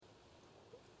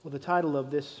Well, the title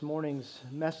of this morning's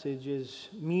message is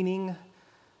Meaning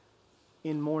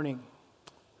in Mourning.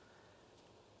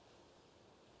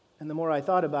 And the more I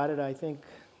thought about it, I think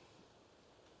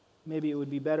maybe it would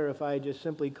be better if I just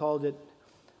simply called it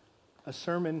a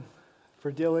sermon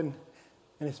for Dylan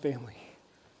and his family.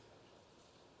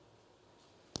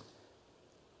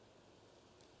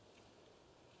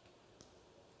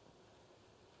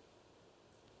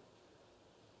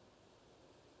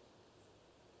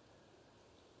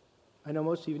 I know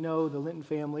most of you know the Linton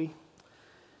family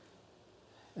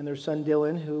and their son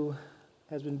Dylan, who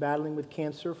has been battling with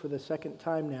cancer for the second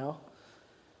time now.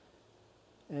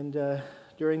 And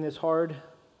during this hard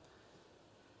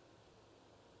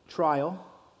trial,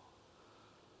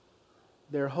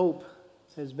 their hope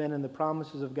has been in the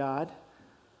promises of God,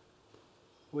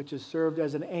 which has served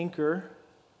as an anchor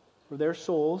for their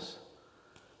souls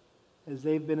as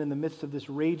they've been in the midst of this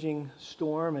raging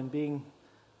storm and being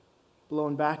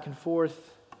blown back and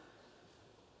forth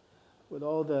with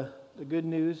all the good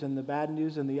news and the bad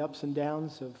news and the ups and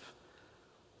downs of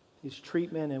his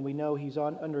treatment. And we know he's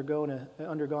undergone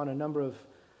a number of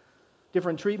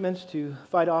different treatments to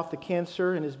fight off the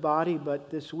cancer in his body. But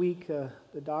this week, the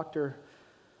doctor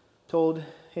told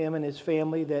him and his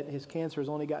family that his cancer has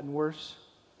only gotten worse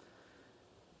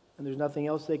and there's nothing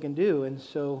else they can do. And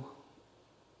so,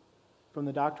 from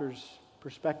the doctor's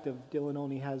perspective, Dylan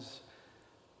only has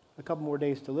a couple more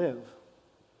days to live.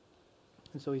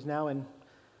 And so he's now in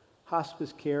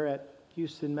hospice care at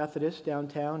Houston Methodist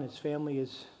downtown. His family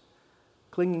is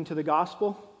clinging to the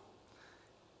gospel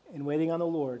and waiting on the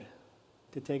Lord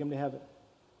to take him to heaven.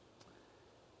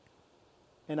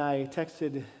 And I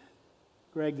texted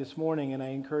Greg this morning and I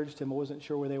encouraged him. I wasn't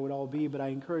sure where they would all be, but I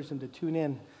encouraged him to tune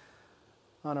in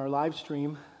on our live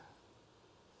stream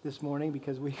this morning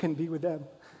because we couldn't be with them.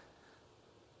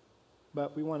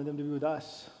 But we wanted them to be with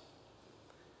us.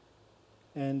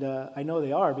 And I know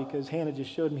they are because Hannah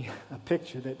just showed me a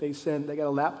picture that they sent. They got a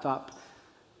laptop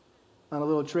on a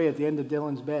little tray at the end of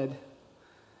Dylan's bed.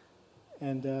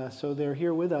 And so they're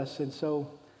here with us. And so,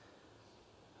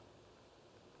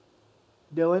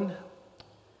 Dylan,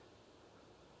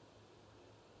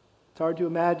 it's hard to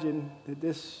imagine that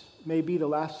this may be the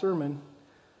last sermon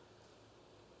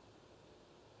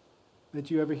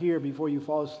that you ever hear before you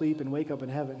fall asleep and wake up in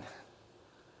heaven.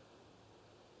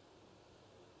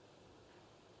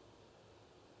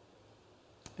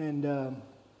 And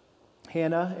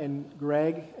Hannah and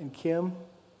Greg and Kim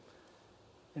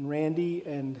and Randy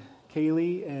and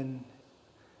Kaylee and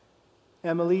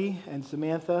Emily and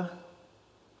Samantha,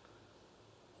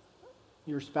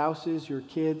 your spouses, your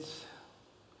kids,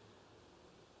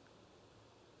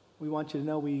 we want you to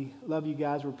know we love you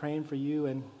guys. We're praying for you.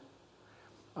 And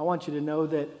I want you to know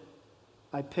that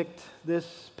I picked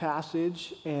this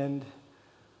passage and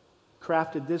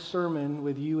crafted this sermon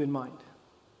with you in mind.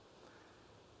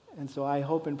 And so I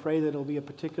hope and pray that it'll be a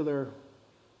particular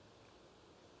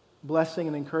blessing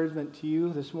and encouragement to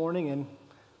you this morning, and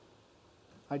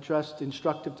I trust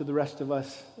instructive to the rest of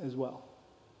us as well.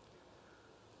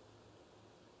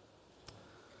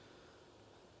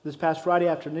 This past Friday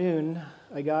afternoon,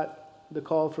 I got the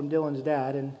call from Dylan's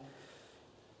dad, and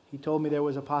he told me there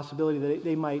was a possibility that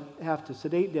they might have to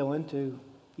sedate Dylan to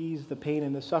ease the pain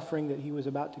and the suffering that he was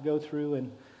about to go through, and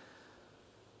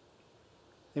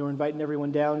they were inviting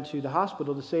everyone down to the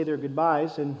hospital to say their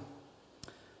goodbyes. And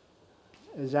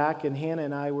as Zach and Hannah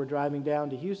and I were driving down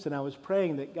to Houston, I was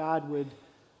praying that God would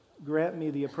grant me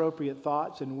the appropriate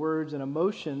thoughts and words and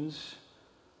emotions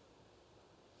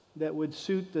that would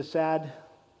suit the sad,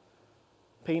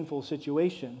 painful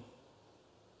situation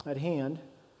at hand.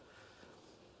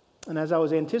 And as I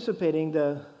was anticipating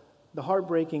the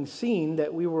heartbreaking scene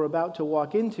that we were about to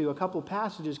walk into, a couple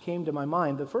passages came to my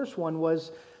mind. The first one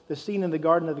was the scene in the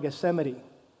Garden of Gethsemane,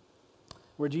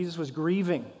 where Jesus was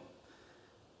grieving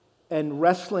and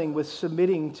wrestling with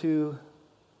submitting to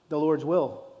the Lord's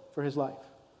will for his life.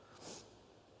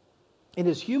 In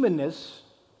his humanness,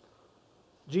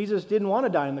 Jesus didn't want to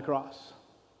die on the cross.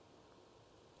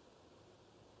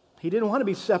 He didn't want to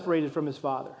be separated from his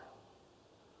Father.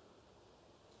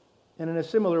 And in a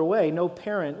similar way, no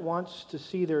parent wants to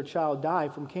see their child die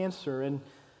from cancer and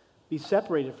be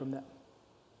separated from them.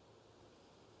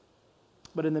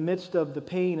 But in the midst of the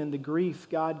pain and the grief,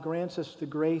 God grants us the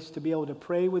grace to be able to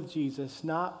pray with Jesus,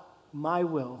 not my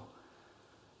will,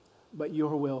 but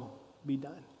your will be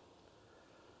done.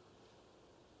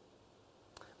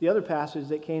 The other passage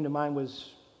that came to mind was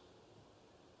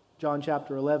John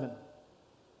chapter 11.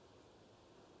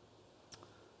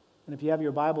 And if you have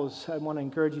your Bibles, I want to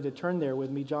encourage you to turn there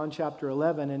with me, John chapter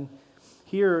 11. And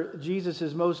Here,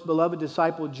 Jesus' most beloved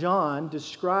disciple, John,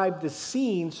 described the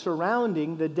scene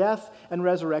surrounding the death and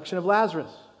resurrection of Lazarus.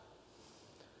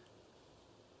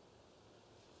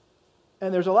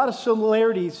 And there's a lot of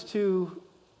similarities to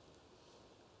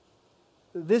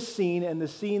this scene and the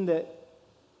scene that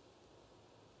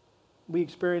we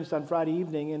experienced on Friday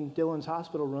evening in Dylan's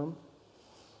hospital room.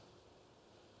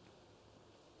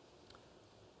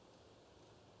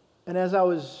 And as I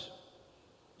was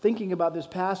thinking about this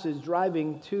passage,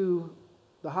 driving to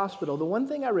the hospital, the one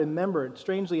thing I remembered,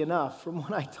 strangely enough, from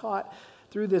when I taught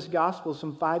through this gospel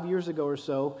some 5 years ago or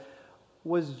so,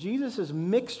 was Jesus'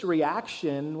 mixed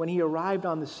reaction when he arrived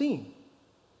on the scene.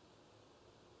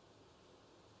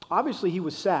 Obviously, he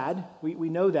was sad. We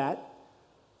know that.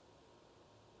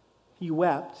 He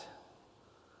wept.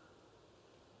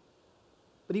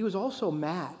 But he was also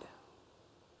mad.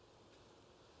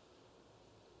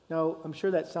 Now, I'm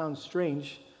sure that sounds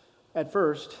strange at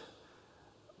first,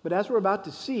 but as we're about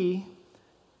to see,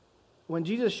 when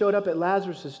Jesus showed up at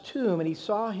Lazarus' tomb and he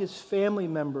saw his family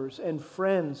members and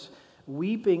friends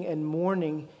weeping and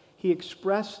mourning, he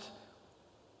expressed,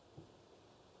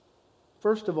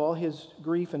 first of all, his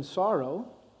grief and sorrow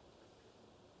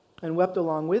and wept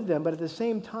along with them, but at the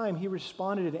same time, he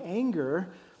responded in anger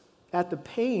at the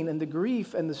pain and the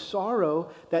grief and the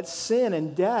sorrow that sin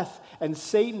and death and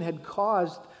Satan had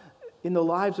caused in the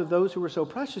lives of those who were so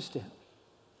precious to him.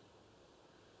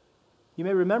 You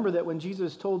may remember that when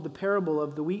Jesus told the parable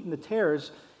of the wheat and the tares,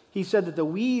 he said that the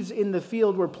weeds in the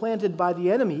field were planted by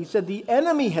the enemy. He said, the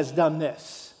enemy has done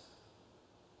this.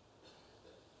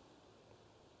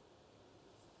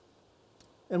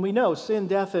 And we know sin,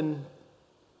 death, and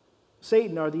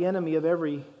Satan are the enemy of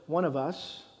every one of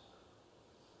us.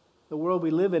 The world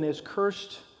we live in is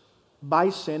cursed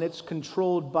by sin. It's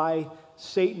controlled by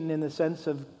Satan in the sense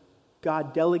of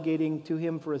God delegating to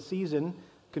him for a season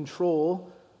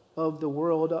control of the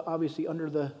world, obviously under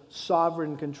the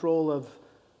sovereign control of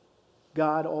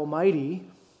God Almighty.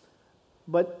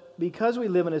 But because we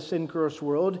live in a sin-cursed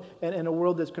world and in a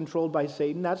world that's controlled by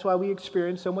Satan, that's why we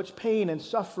experience so much pain and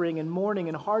suffering and mourning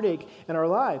and heartache in our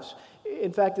lives.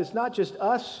 In fact, it's not just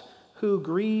us who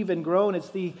grieve and groan, it's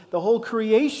the whole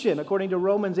creation, according to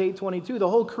Romans 8:22. The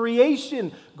whole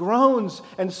creation groans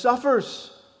and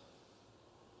suffers.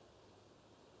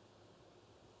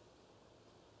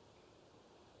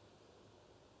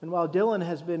 And while Dylan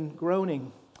has been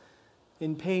groaning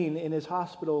in pain in his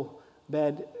hospital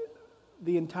bed,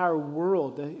 the entire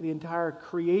world, the entire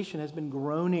creation has been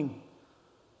groaning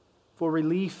for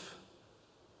relief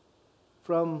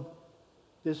from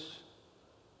this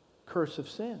curse of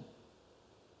sin.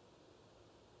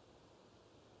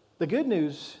 The good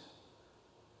news,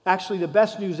 actually the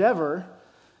best news ever,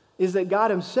 is that God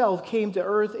himself came to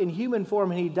earth in human form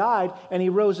and he died and he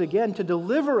rose again to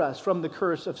deliver us from the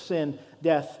curse of sin,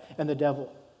 death, and the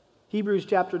devil. Hebrews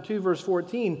chapter 2 verse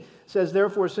 14 says,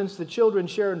 therefore, since the children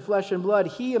share in flesh and blood,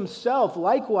 he himself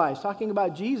likewise, talking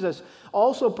about Jesus,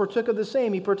 also partook of the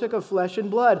same. He partook of flesh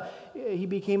and blood. He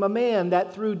became a man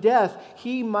that through death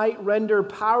he might render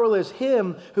powerless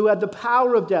him who had the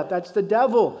power of death, that's the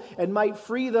devil, and might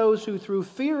free those who through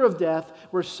fear of death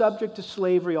were subject to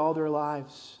slavery all their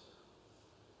lives.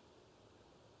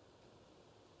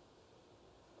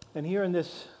 And here in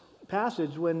this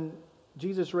passage, when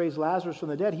Jesus raised Lazarus from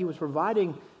the dead, he was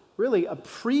providing really a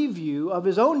preview of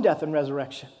his own death and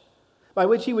resurrection, by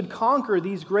which he would conquer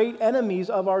these great enemies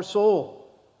of our soul.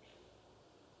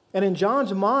 And in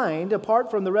John's mind, apart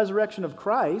from the resurrection of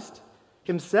Christ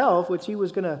himself, which he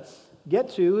was going to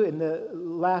get to in the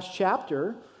last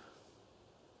chapter,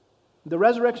 the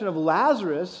resurrection of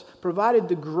Lazarus provided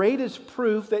the greatest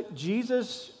proof that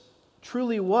Jesus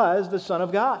truly was the Son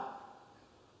of God.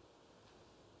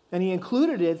 And he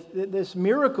included this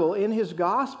miracle in his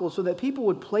gospel so that people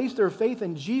would place their faith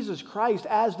in Jesus Christ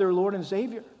as their Lord and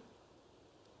Savior,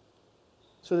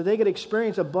 so that they could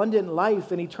experience abundant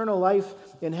life and eternal life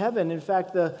in heaven. In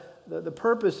fact, the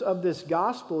purpose of this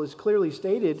gospel is clearly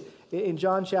stated in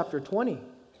John chapter 20,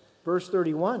 verse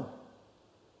 31.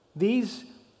 These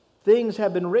things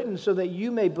have been written so that you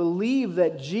may believe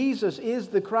that Jesus is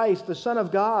the Christ, the Son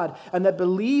of God, and that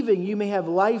believing you may have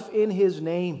life in his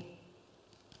name.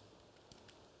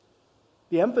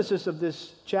 The emphasis of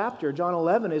this chapter, John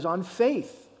 11, is on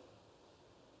faith.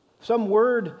 Some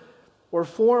word or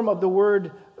form of the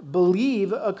word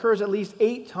believe occurs at least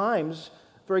 8 times.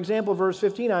 For example, verse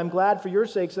 15, I'm glad for your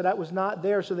sakes that I was not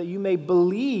there so that you may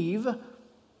believe.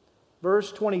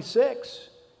 Verse 26,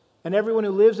 and everyone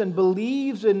who lives and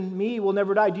believes in me will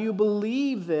never die. Do you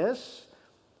believe this?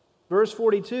 Verse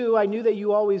 42, I knew that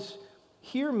you always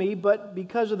hear me, but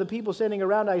because of the people standing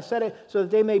around, I said it so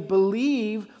that they may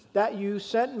believe that you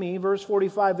sent me. Verse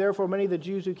 45, therefore many of the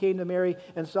Jews who came to Mary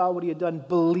and saw what he had done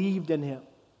believed in him.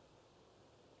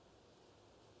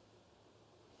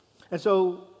 And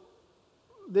so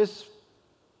this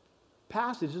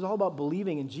passage is all about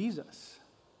believing in Jesus,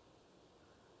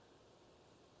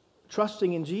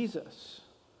 trusting in Jesus.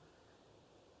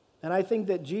 And I think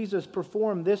that Jesus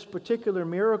performed this particular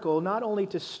miracle not only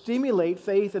to stimulate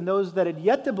faith in those that had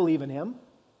yet to believe in him,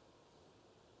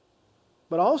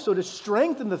 but also to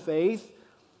strengthen the faith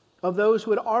of those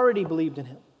who had already believed in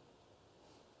him.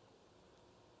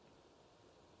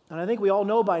 And I think we all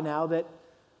know by now that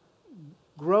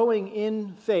growing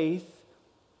in faith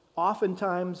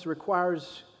oftentimes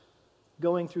requires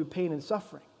going through pain and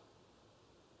suffering.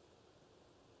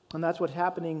 And that's what's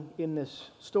happening in this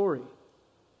story.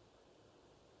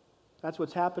 That's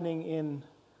what's happening in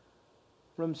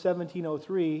room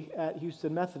 1703 at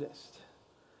Houston Methodist.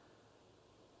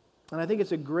 And I think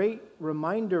it's a great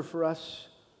reminder for us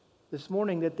this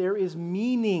morning that there is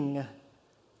meaning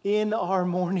in our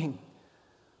mourning.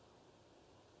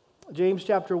 James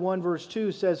chapter 1 verse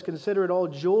 2 says, "Consider it all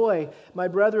joy, my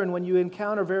brethren, when you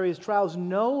encounter various trials,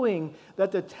 knowing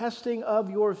that the testing of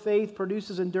your faith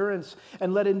produces endurance,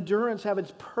 and let endurance have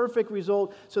its perfect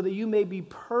result, so that you may be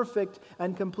perfect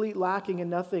and complete, lacking in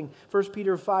nothing." 1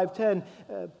 Peter 5:10,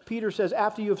 Peter says,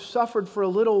 "After you have suffered for a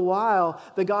little while,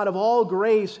 the God of all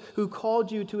grace, who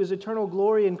called you to his eternal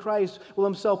glory in Christ, will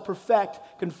himself perfect,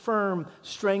 confirm,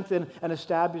 strengthen, and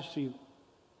establish you."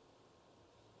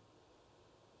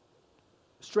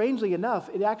 Strangely enough,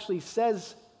 it actually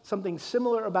says something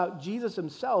similar about Jesus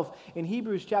himself in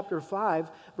Hebrews chapter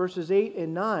 5, verses 8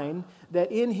 and 9,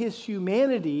 that in his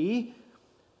humanity,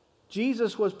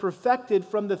 Jesus was perfected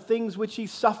from the things which he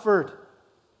suffered.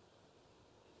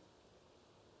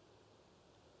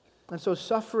 And so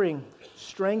suffering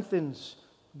strengthens,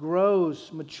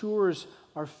 grows, matures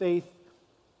our faith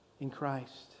in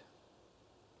Christ.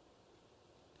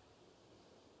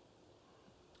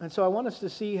 And so I want us to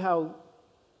see how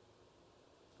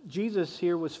Jesus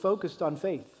here was focused on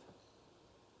faith.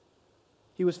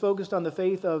 He was focused on the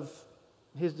faith of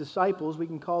his disciples. We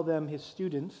can call them his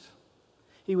students.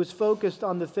 He was focused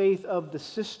on the faith of the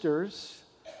sisters,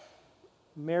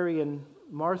 Mary and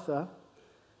Martha.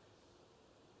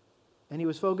 And he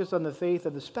was focused on the faith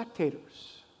of the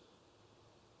spectators,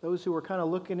 those who were kind of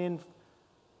looking in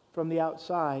from the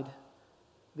outside,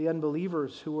 the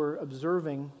unbelievers who were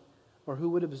observing or who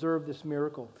would observe this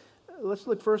miracle. Let's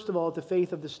look first of all at the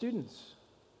faith of the students.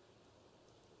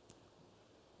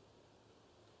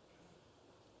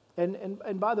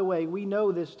 And by the way, we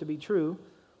know this to be true,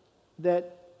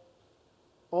 that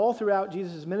all throughout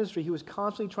Jesus' ministry, he was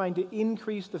constantly trying to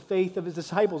increase the faith of his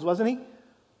disciples, wasn't he?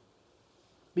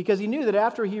 Because he knew that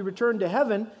after he returned to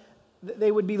heaven,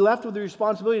 they would be left with the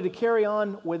responsibility to carry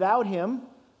on without him,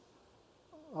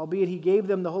 albeit he gave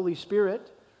them the Holy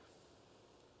Spirit.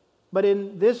 But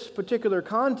in this particular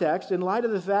context, in light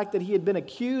of the fact that he had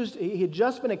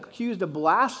just been accused of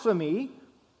blasphemy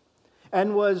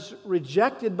and was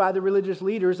rejected by the religious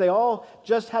leaders, they all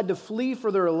just had to flee for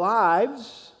their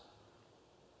lives.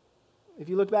 If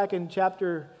you look back in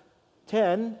chapter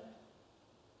 10,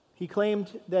 he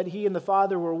claimed that he and the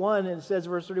Father were one, and it says,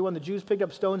 verse 31, the Jews picked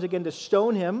up stones again to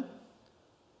stone him.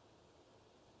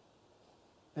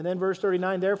 And then verse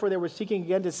 39, therefore they were seeking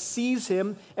again to seize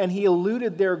him, and he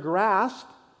eluded their grasp.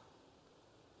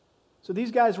 So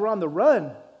these guys were on the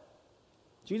run,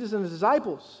 Jesus and his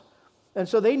disciples. And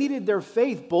so they needed their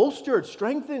faith bolstered,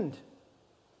 strengthened.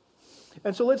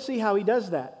 And so let's see how he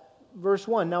does that. Verse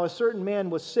 1, now a certain man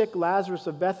was sick, Lazarus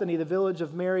of Bethany, the village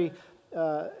of Mary,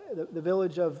 the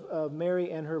village of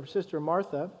Mary and her sister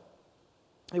Martha.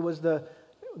 It was the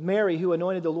Mary who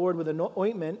anointed the Lord with an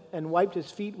ointment and wiped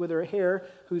his feet with her hair,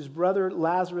 whose brother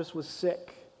Lazarus was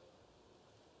sick.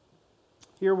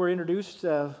 Here we're introduced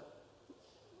for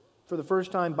the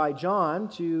first time by John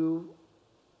to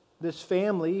this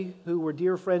family who were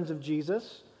dear friends of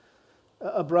Jesus,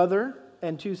 a brother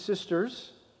and two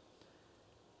sisters.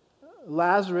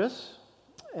 Lazarus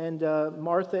and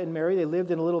Martha and Mary, they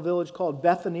lived in a little village called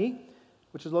Bethany,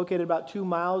 which is located about 2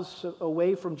 miles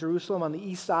away from Jerusalem on the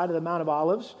east side of the Mount of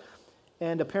Olives.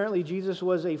 And apparently Jesus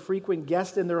was a frequent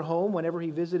guest in their home whenever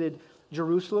he visited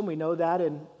Jerusalem. We know that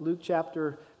in Luke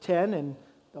chapter 10, and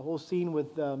the whole scene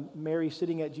with Mary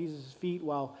sitting at Jesus' feet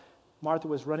while Martha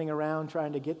was running around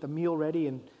trying to get the meal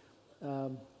ready.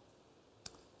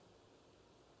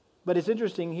 But it's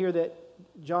interesting here that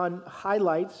John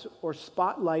highlights or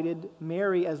spotlighted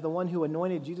Mary as the one who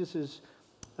anointed Jesus'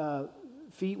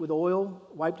 feet with oil,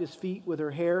 wiped his feet with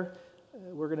her hair.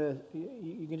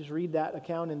 You can just read that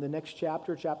account in the next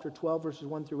chapter, chapter 12, verses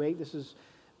 1 through 8. This is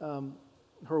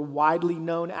her widely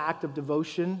known act of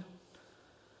devotion.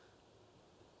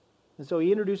 And so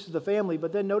he introduces the family,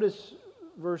 but then notice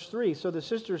verse 3. So the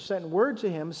sisters sent word to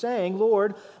him, saying,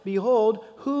 Lord, behold,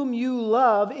 whom you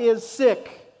love is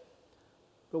sick.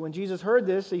 But when Jesus heard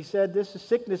this, he said, this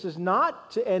sickness is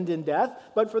not to end in death,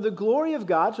 but for the glory of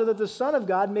God, so that the Son of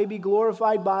God may be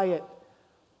glorified by it.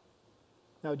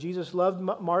 Now Jesus loved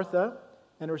Martha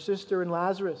and her sister and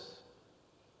Lazarus.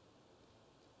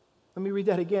 Let me read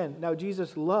that again. Now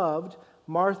Jesus loved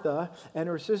Martha and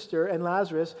her sister and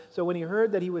Lazarus. So when he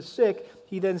heard that he was sick,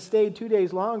 he then stayed 2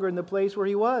 days longer in the place where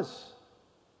he was.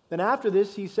 Then after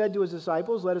this, he said to his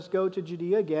disciples, let us go to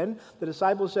Judea again. The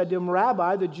disciples said to him,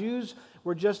 Rabbi, the Jews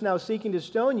were just now seeking to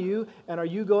stone you, and are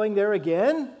you going there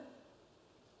again?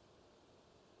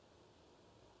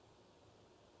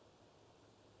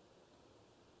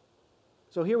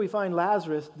 So here we find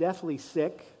Lazarus deathly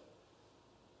sick.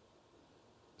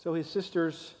 So his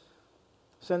sisters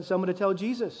sent someone to tell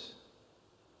Jesus,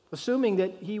 assuming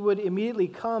that he would immediately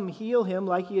come heal him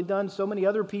like he had done so many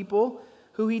other people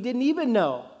who he didn't even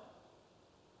know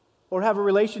or have a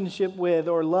relationship with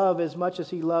or love as much as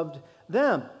he loved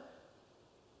them.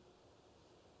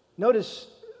 Notice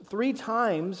 3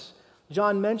 times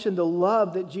John mentioned the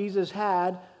love that Jesus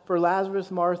had for Lazarus,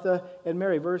 Martha, and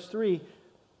Mary. Verse 3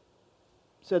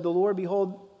 said, the Lord,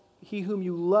 behold, he whom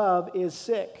you love is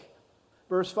sick.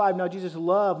 Verse 5, now Jesus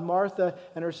loved Martha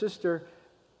and her sister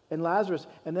and Lazarus.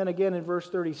 And then again in verse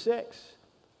 36.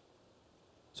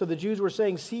 So the Jews were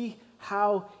saying, see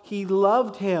how he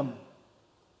loved him.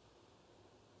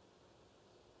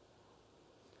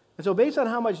 And so based on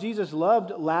how much Jesus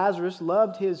loved Lazarus,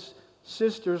 loved his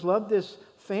sisters, loved this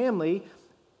family,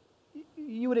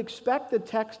 you would expect the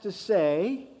text to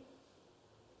say,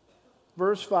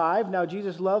 verse 5, now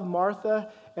Jesus loved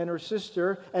Martha and her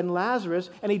sister and Lazarus,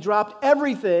 and he dropped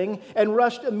everything and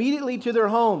rushed immediately to their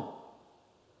home.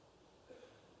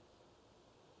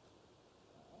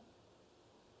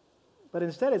 But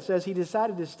instead it says he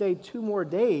decided to stay 2 more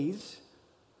days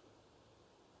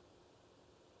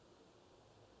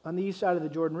on the east side of the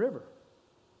Jordan River.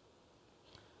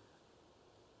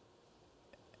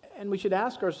 And we should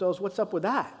ask ourselves, what's up with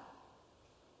that?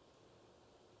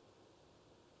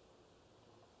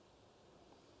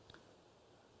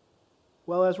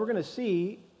 Well, as we're going to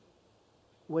see,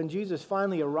 when Jesus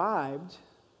finally arrived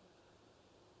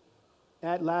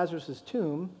at Lazarus'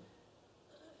 tomb,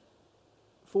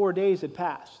 4 days had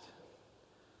passed.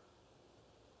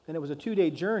 And it was a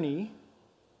 2-day journey.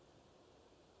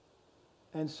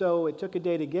 And so it took a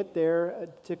day to get there,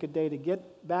 it took a day to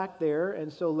get back there,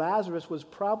 and so Lazarus was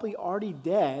probably already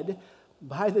dead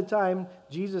by the time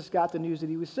Jesus got the news that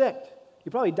he was sick. He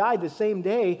probably died the same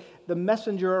day the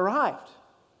messenger arrived.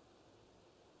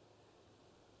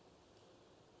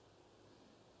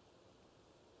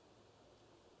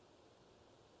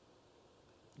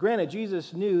 Granted,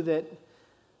 Jesus knew that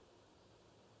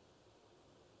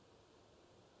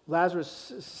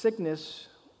Lazarus' sickness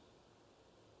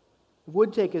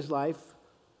would take his life,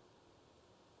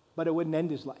 but it wouldn't end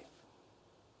his life.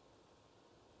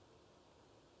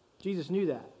 Jesus knew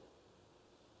that.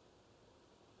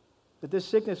 That this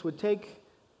sickness would take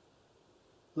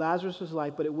Lazarus'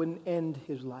 life, but it wouldn't end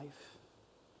his life.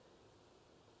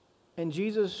 And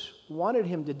Jesus wanted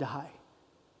him to die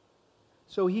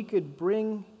so he could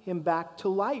bring him back to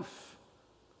life,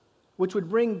 which would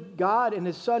bring God and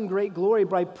his Son great glory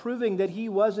by proving that he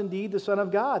was indeed the Son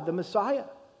of God, the Messiah.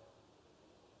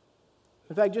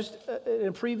 In fact, just in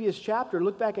a previous chapter,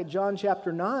 look back at John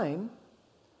chapter 9.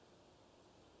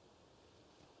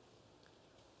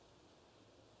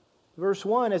 Verse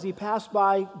 1, as he passed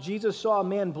by, Jesus saw a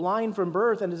man blind from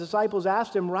birth, and his disciples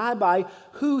asked him, Rabbi,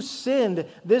 who sinned,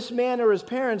 this man or his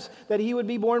parents, that he would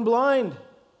be born blind?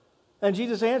 And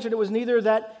Jesus answered, it was neither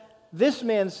that this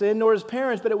man sinned nor his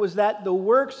parents, but it was that the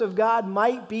works of God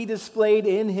might be displayed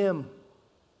in him.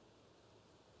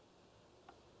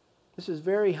 This is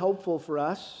very helpful for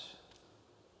us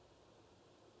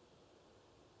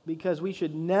because we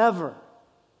should never,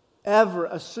 ever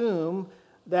assume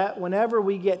that whenever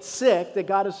we get sick that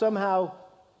God is somehow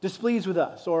displeased with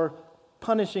us or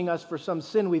punishing us for some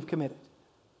sin we've committed.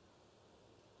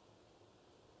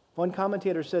 One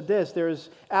commentator said this, there is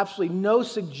absolutely no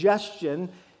suggestion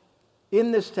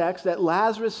in this text that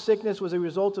Lazarus' sickness was a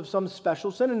result of some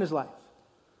special sin in his life.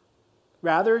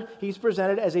 Rather, he's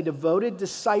presented as a devoted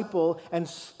disciple and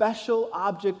special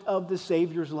object of the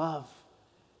Savior's love.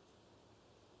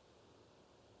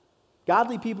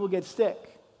 Godly people get sick.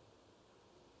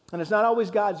 And it's not always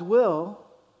God's will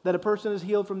that a person is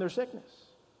healed from their sickness.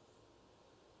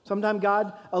 Sometimes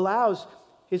God allows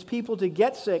His people to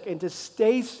get sick and to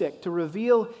stay sick, to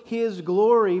reveal His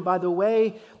glory by the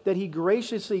way that He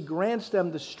graciously grants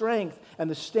them the strength and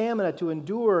the stamina to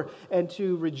endure and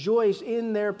to rejoice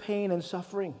in their pain and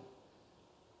suffering.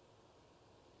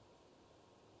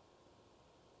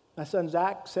 My son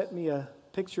Zach sent me a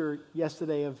picture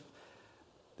yesterday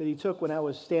that he took when I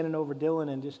was standing over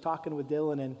Dylan and just talking with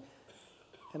Dylan,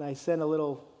 and I sent a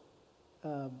little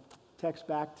text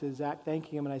back to Zach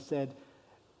thanking him, and I said,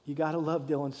 "You got to love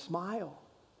Dylan's smile."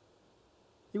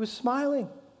 He was smiling.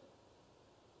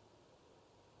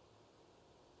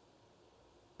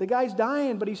 The guy's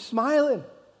dying, but he's smiling.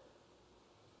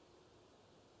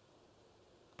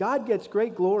 God gets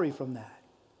great glory from that.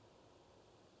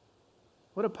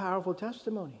 What a powerful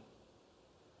testimony.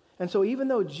 And so even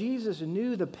though Jesus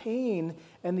knew the pain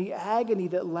and the agony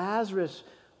that Lazarus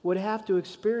would have to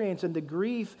experience and the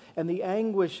grief and the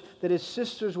anguish that his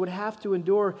sisters would have to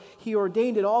endure, He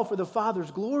ordained it all for the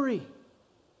Father's glory.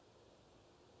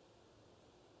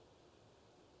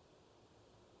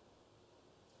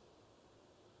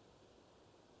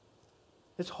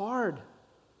 It's hard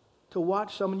to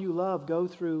watch someone you love go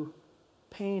through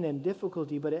pain and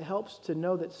difficulty, but it helps to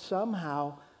know that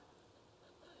somehow,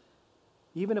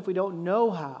 even if we don't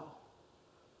know how,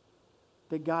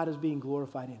 that God is being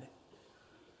glorified in it.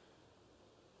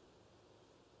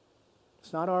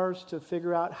 It's not ours to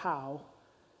figure out how.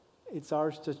 It's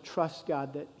ours to trust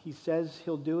God that He says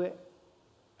He'll do it,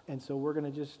 and so we're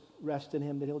going to just rest in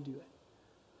Him that He'll do it.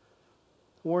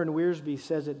 Warren Wiersbe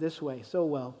says it this way so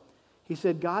well. He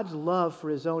said, God's love for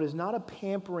His own is not a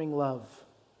pampering love.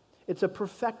 It's a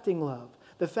perfecting love.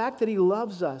 The fact that He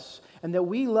loves us and that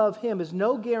we love Him is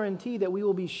no guarantee that we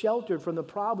will be sheltered from the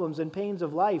problems and pains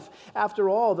of life. After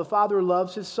all, the Father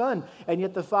loves His Son, and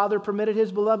yet the Father permitted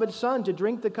His beloved Son to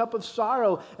drink the cup of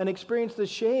sorrow and experience the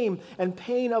shame and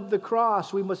pain of the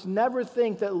cross. We must never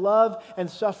think that love and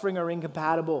suffering are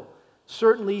incompatible.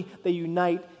 Certainly, they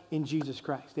unite in Jesus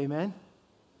Christ. Amen?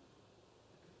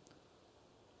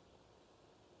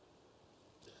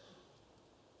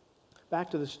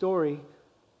 Back to the story,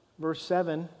 verse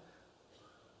 7.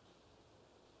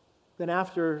 Then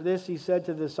after this, He said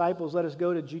to the disciples, "Let us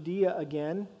go to Judea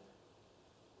again."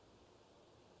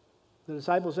 The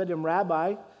disciples said to Him,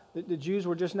 "Rabbi, the Jews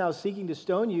were just now seeking to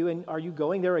stone you, and are you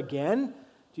going there again?"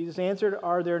 Jesus answered,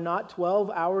 "Are there not 12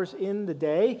 hours in the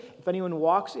day? If anyone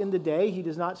walks in the day, he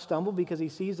does not stumble because he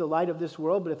sees the light of this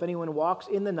world. But if anyone walks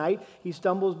in the night, he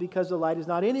stumbles because the light is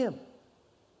not in him."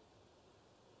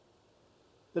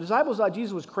 The disciples thought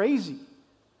Jesus was crazy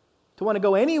to want to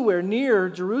go anywhere near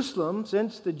Jerusalem,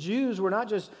 since the Jews were not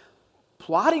just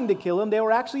plotting to kill Him, they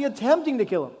were actually attempting to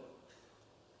kill Him.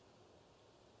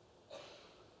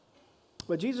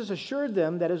 But Jesus assured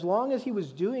them that as long as He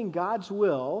was doing God's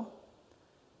will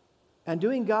and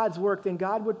doing God's work, then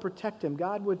God would protect Him,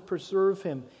 God would preserve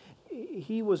Him.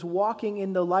 He was walking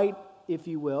in the light, if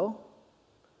you will,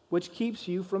 which keeps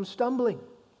you from stumbling.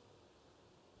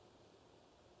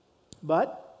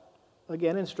 But,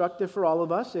 again, instructive for all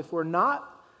of us, if we're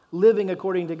not living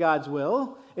according to God's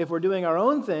will, if we're doing our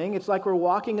own thing, it's like we're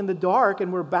walking in the dark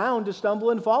and we're bound to stumble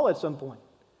and fall at some point.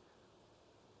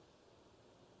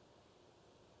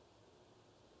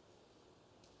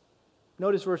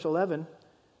 Notice verse 11.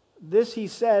 This He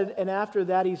said, and after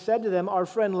that He said to them, "Our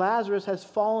friend Lazarus has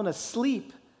fallen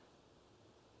asleep.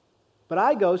 But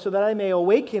I go so that I may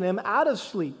awaken him out of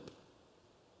sleep."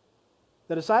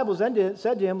 The disciples then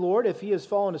said to Him, "Lord, if he has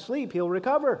fallen asleep, he'll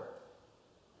recover."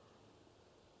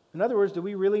 In other words, do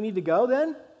we really need to go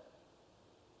then?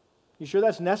 You sure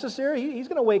that's necessary? He's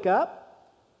going to wake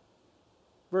up.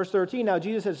 Verse 13, now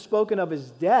Jesus had spoken of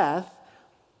His death,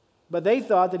 but they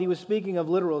thought that He was speaking of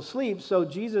literal sleep. So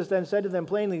Jesus then said to them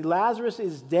plainly, "Lazarus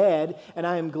is dead, and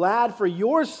I am glad for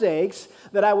your sakes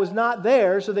that I was not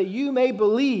there, so that you may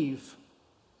believe.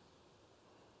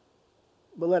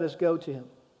 But let us go to him."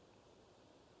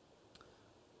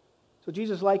 So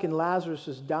Jesus likened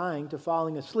Lazarus' dying to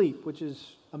falling asleep, which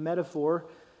is a metaphor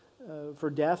for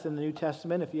death in the New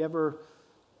Testament. If you ever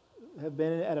have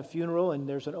been at a funeral and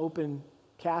there's an open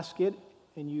casket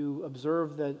and you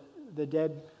observe the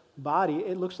dead body,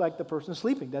 it looks like the person's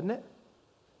sleeping, doesn't it?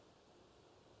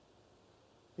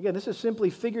 Again, this is simply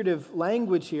figurative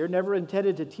language here, never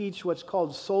intended to teach what's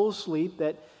called soul sleep,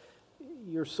 that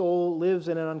your soul lives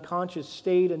in an unconscious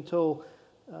state until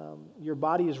your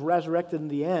body is resurrected in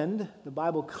the end. The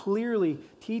Bible clearly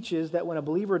teaches that when a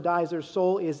believer dies, their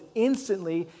soul is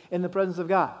instantly in the presence of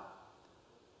God.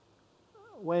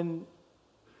 When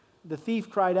the thief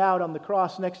cried out on the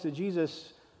cross next to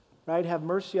Jesus, right, "Have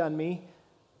mercy on me,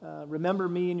 remember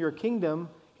me in your kingdom,"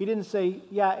 He didn't say,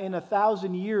 yeah, in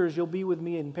 1,000 years you'll be with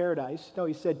me in paradise. No,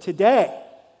 he said, today.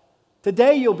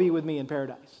 Today you'll be with me in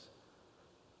paradise.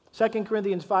 2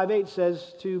 Corinthians 5:8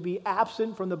 says to be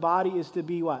absent from the body is to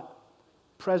be what?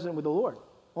 Present with the Lord.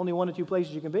 Only one of two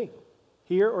places you can be,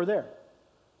 here or there.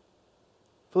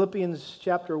 Philippians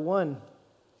chapter 1,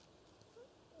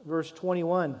 verse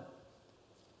 21.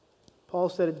 Paul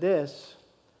said it this,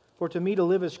 for to me to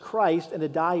live is Christ and to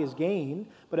die is gain.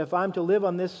 But if I'm to live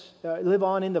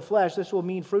on in the flesh, this will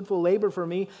mean fruitful labor for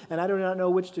me, and I do not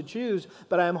know which to choose.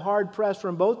 But I am hard pressed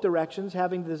from both directions,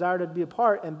 having the desire to be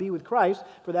apart and be with Christ,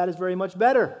 for that is very much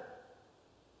better.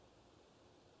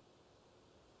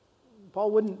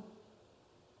 Paul wouldn't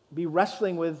be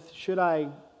wrestling with should I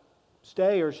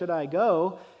stay or should I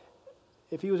go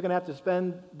if he was going to have to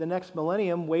spend the next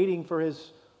millennium waiting for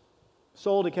his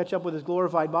soul to catch up with his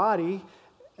glorified body.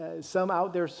 Some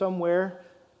out there somewhere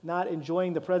not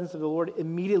enjoying the presence of the Lord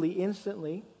immediately,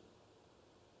 instantly.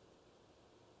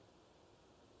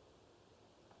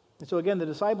 And so again, the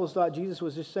disciples thought Jesus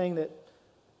was just saying that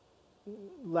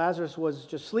Lazarus was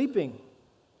just sleeping.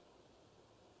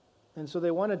 And so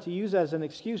they wanted to use as an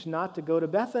excuse not to go to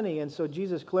Bethany. And so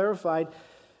Jesus clarified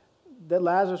that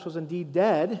Lazarus was indeed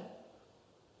dead.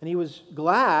 And he was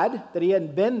glad that he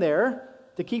hadn't been there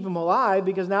to keep him alive,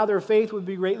 because now their faith would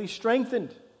be greatly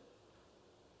strengthened,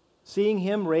 seeing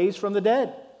him raised from the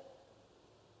dead.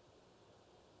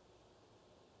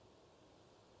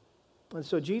 And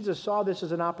so Jesus saw this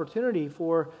as an opportunity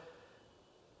to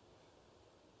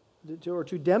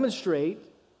demonstrate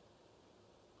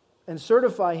and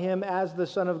certify him as the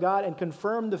Son of God and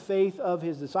confirm the faith of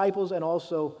his disciples and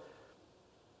also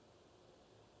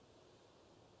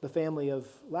the family of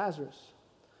Lazarus.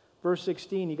 Verse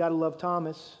 16, you got to love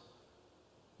Thomas.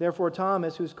 Therefore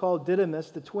Thomas, who's called Didymus,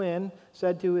 the twin,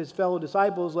 said to his fellow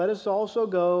disciples, let us also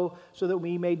go so that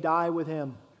we may die with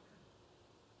him.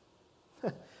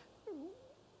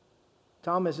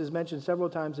 Thomas is mentioned several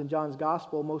times in John's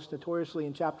Gospel, most notoriously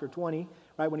in chapter 20,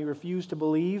 right, when he refused to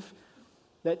believe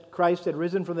that Christ had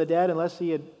risen from the dead unless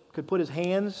he could put his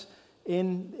hands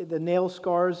in the nail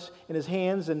scars in his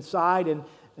hands and side, and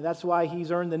that's why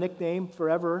he's earned the nickname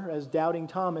forever as Doubting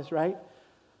Thomas, right?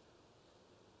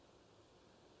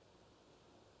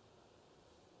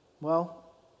 Well,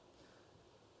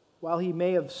 while he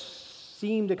may have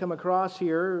seemed to come across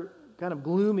here kind of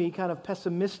gloomy, kind of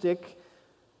pessimistic,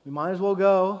 we might as well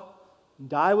go and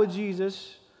die with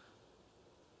Jesus.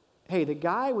 Hey, the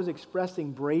guy was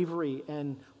expressing bravery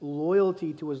and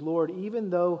loyalty to his Lord,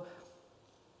 even though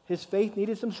his faith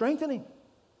needed some strengthening.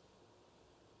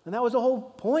 And that was the whole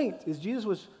point, is Jesus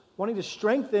was wanting to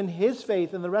strengthen his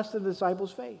faith and the rest of the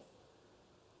disciples' faith.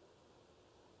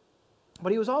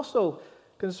 But he was also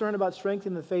concerned about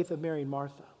strengthening the faith of Mary and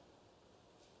Martha.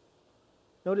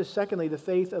 Notice, secondly, the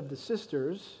faith of the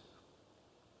sisters.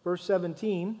 Verse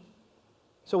 17.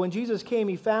 So when Jesus came,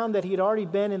 he found that he had already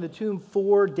been in the tomb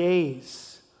 4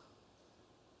 days.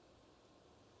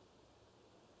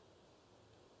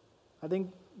 I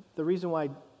think the reason why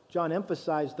John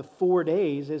emphasized the 4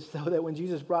 days is so that when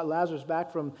Jesus brought Lazarus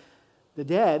back from the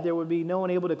dead, there would be no one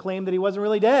able to claim that he wasn't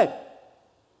really dead.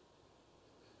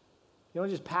 You don't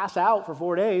just pass out for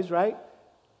 4 days, right?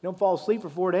 You don't fall asleep for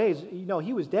 4 days. You know,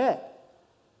 he was dead.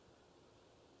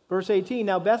 Verse 18,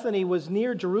 now Bethany was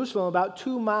near Jerusalem, about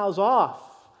 2 miles off.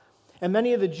 And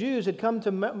many of the Jews had come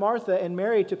to Martha and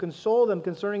Mary to console them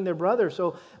concerning their brother.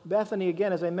 So Bethany,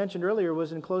 again, as I mentioned earlier,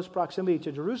 was in close proximity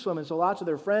to Jerusalem. And so lots of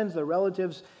their friends, their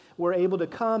relatives, were able to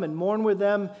come and mourn with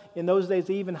them. In those days,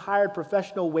 they even hired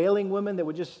professional wailing women that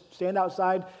would just stand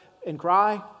outside and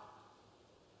cry.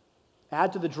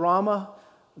 Add to the drama,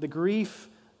 the grief,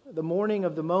 the mourning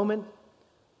of the moment.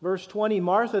 Verse 20,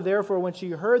 Martha, therefore, when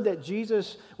she heard that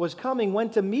Jesus was coming,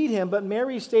 went to meet him, but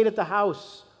Mary stayed at the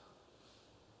house.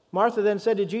 Martha then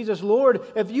said to Jesus, Lord,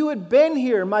 if you had been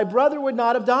here, my brother would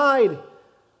not have died.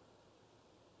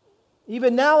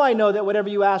 Even now I know that whatever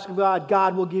you ask of God,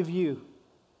 God will give you.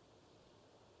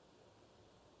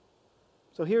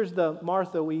 So here's the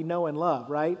Martha we know and love,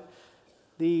 right?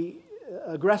 The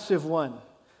aggressive one.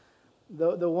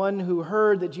 The one who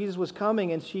heard that Jesus was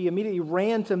coming, and she immediately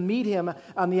ran to meet him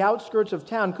on the outskirts of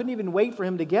town. Couldn't even wait for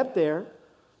him to get there.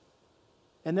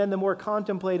 And then the more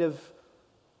contemplative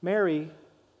Mary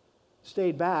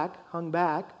stayed back, hung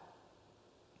back.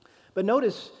 But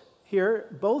notice here,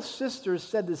 both sisters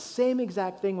said the same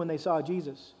exact thing when they saw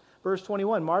Jesus. Verse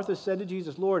 21, Martha said to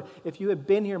Jesus, Lord, if you had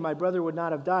been here, my brother would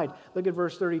not have died. Look at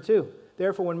verse 32.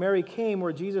 Therefore, when Mary came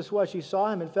where Jesus was, she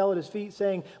saw him and fell at his feet,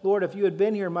 saying, Lord, if you had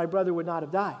been here, my brother would not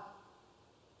have died.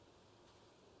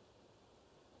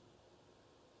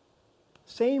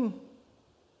 Same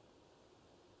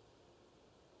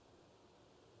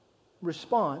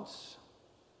response.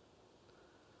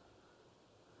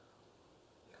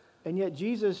 And yet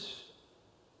Jesus,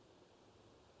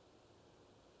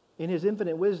 in his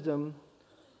infinite wisdom,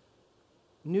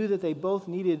 knew that they both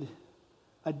needed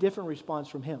a different response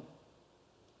from him.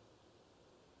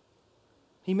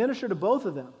 He ministered to both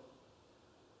of them,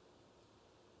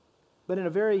 but in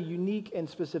a very unique and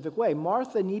specific way.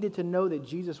 Martha needed to know that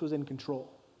Jesus was in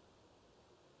control.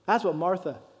 That's what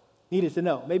Martha needed to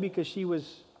know. Maybe because she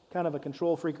was kind of a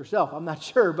control freak herself, I'm not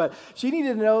sure, but she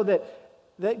needed to know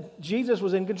that Jesus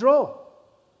was in control.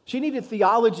 She needed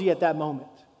theology at that moment.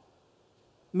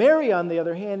 Mary, on the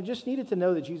other hand, just needed to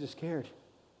know that Jesus cared.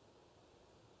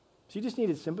 She just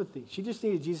needed sympathy. She just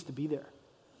needed Jesus to be there.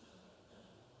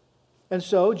 And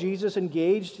so Jesus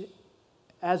engaged,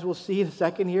 as we'll see in a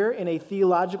second here, in a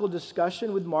theological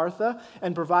discussion with Martha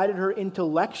and provided her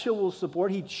intellectual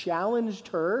support. He challenged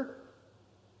her.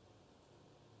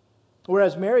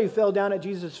 Whereas Mary fell down at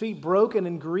Jesus' feet broken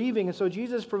and grieving, and so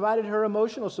Jesus provided her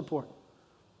emotional support.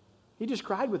 He just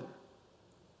cried with her.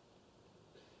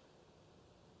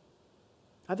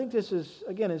 I think this is,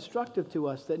 again, instructive to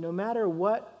us that no matter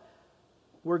what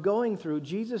we're going through,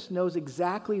 Jesus knows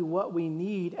exactly what we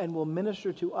need and will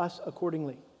minister to us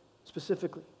accordingly,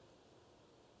 specifically.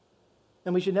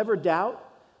 And we should never doubt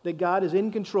that God is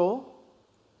in control,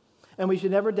 and we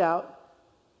should never doubt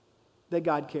that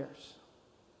God cares.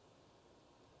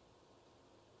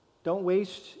 Don't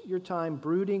waste your time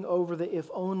brooding over the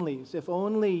if-onlys. If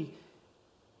only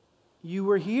you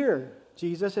were here,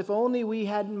 Jesus. If only we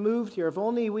hadn't moved here. If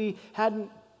only we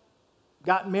hadn't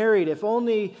got married. If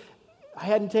only I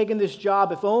hadn't taken this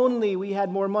job. If only we had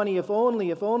more money. If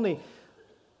only, if only.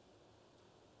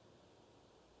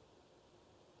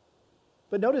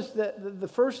 But notice that the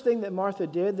first thing that Martha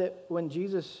did that when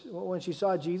she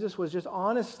saw Jesus was just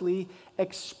honestly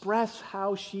express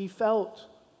how she felt.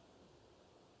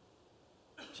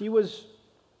 She was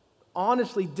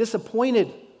honestly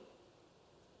disappointed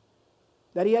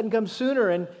that he hadn't come sooner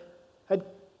and had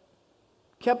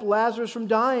kept Lazarus from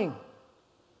dying.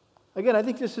 Again, I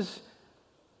think this is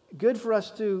good for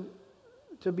us to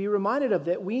be reminded of,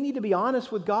 that we need to be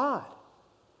honest with God,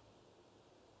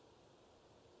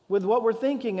 with what we're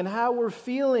thinking and how we're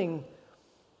feeling,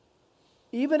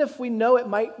 even if we know it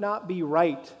might not be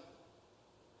right.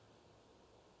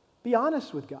 Be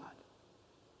honest with God.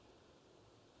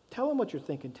 Tell him what you're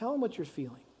thinking. Tell him what you're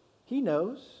feeling. He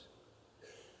knows.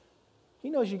 He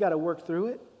knows you got to work through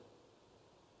it.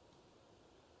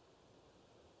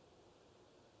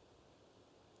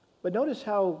 But notice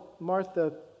how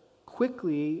Martha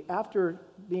quickly, after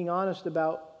being honest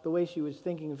about the way she was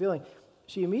thinking and feeling,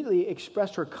 she immediately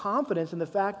expressed her confidence in the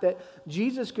fact that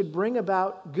Jesus could bring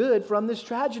about good from this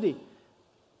tragedy.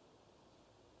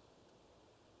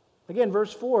 Again,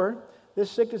 verse 4, this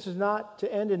sickness is not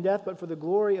to end in death, but for the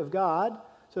glory of God,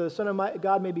 so the Son of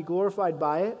God may be glorified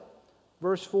by it.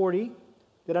 Verse 40,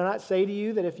 did I not say to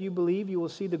you that if you believe, you will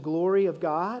see the glory of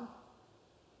God?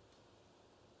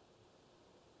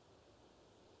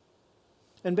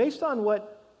 And based on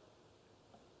what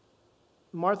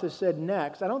Martha said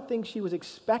next, I don't think she was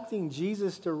expecting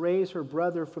Jesus to raise her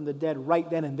brother from the dead right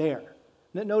then and there.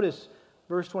 Notice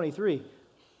verse 23.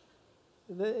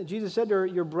 Jesus said to her,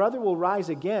 your brother will rise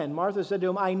again. Martha said to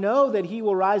him, I know that he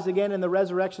will rise again in the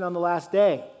resurrection on the last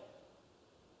day.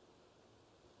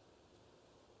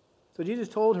 So Jesus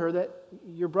told her that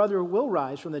your brother will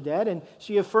rise from the dead, and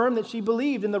she affirmed that she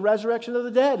believed in the resurrection of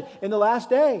the dead in the last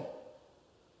day.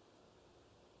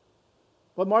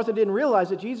 But Martha didn't realize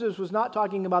that Jesus was not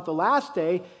talking about the last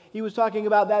day, he was talking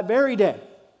about that very day.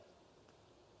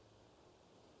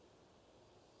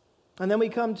 And then we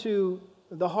come to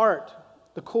the heart,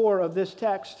 the core of this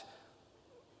text,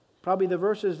 probably the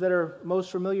verses that are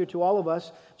most familiar to all of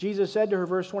us. Jesus said to her,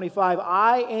 verse 25,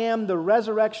 I am the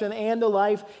resurrection and the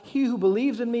life. He who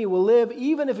believes in me will live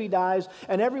even if he dies,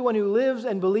 and everyone who lives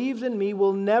and believes in me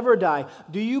will never die.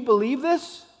 Do you believe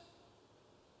this?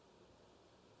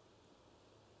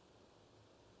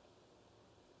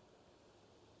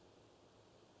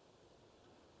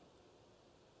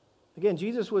 Again,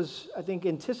 Jesus was, I think,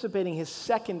 anticipating his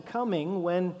second coming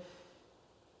when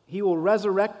he will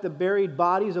resurrect the buried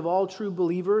bodies of all true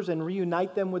believers and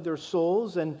reunite them with their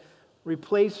souls and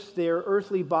replace their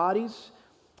earthly bodies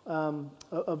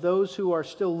of those who are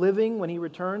still living when he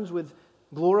returns with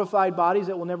glorified bodies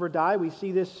that will never die. We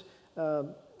see this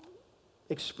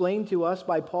explained to us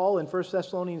by Paul in 1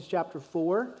 Thessalonians chapter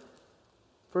 4.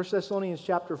 1 Thessalonians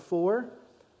chapter 4,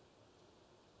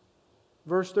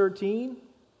 verse 13.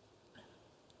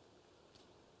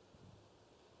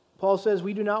 Paul says,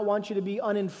 we do not want you to be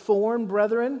uninformed,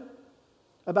 brethren,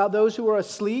 about those who are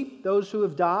asleep, those who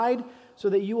have died, so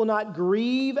that you will not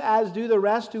grieve as do the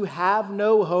rest who have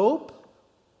no hope?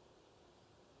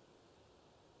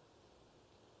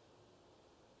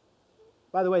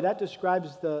 By the way, that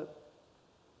describes the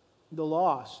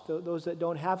lost, those that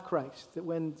don't have Christ. That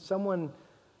when someone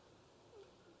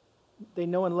they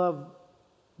know and love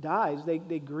dies,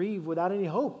 they grieve without any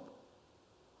hope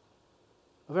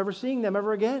of ever seeing them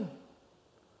ever again.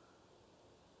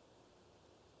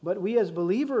 But we as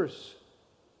believers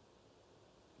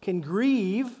can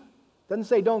grieve. It doesn't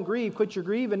say don't grieve, quit your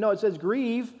grieving. No, it says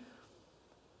grieve,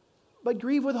 but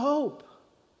grieve with hope.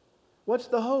 What's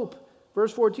the hope?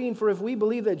 Verse 14, for if we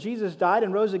believe that Jesus died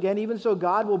and rose again, even so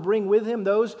God will bring with him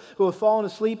those who have fallen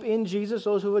asleep in Jesus,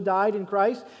 those who have died in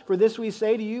Christ. For this we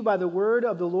say to you by the word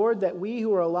of the Lord, that we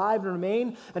who are alive and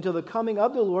remain until the coming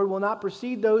of the Lord will not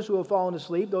precede those who have fallen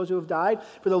asleep, those who have died.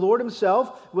 For the Lord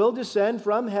himself will descend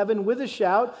from heaven with a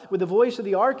shout, with the voice of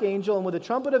the archangel, and with the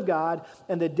trumpet of God,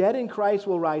 and the dead in Christ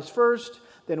will rise first.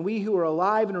 Then we who are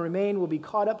alive and remain will be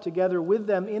caught up together with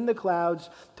them in the clouds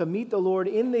to meet the Lord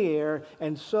in the air,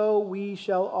 and so we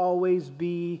shall always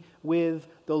be with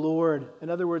the Lord.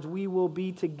 In other words, we will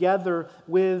be together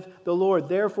with the Lord.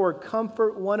 Therefore,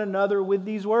 comfort one another with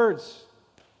these words.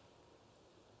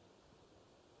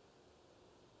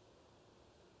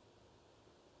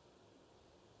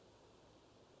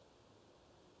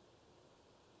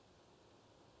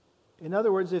 In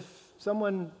other words, if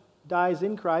someone dies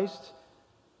in Christ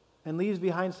and leaves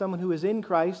behind someone who is in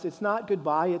Christ, it's not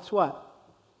goodbye, it's what?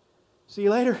 See you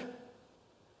later.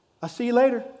 I'll see you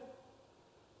later.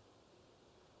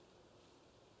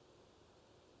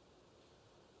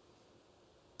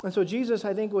 And so Jesus,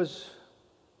 I think, was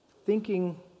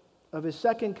thinking of his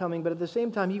second coming, but at the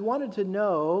same time, he wanted to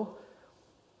know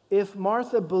if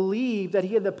Martha believed that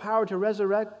he had the power to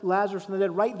resurrect Lazarus from the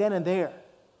dead right then and there.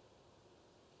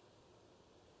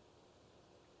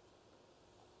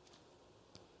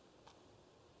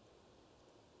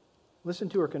 Listen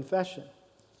to her confession.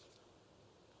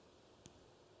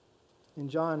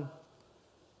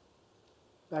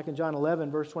 Back in John 11,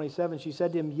 verse 27, she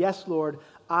said to him, "Yes, Lord,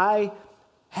 I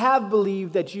have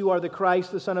believed that you are the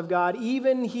Christ, the Son of God,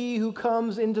 even he who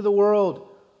comes into the world."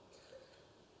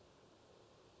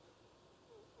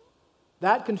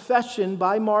 That confession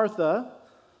by Martha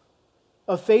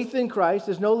of faith in Christ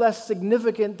is no less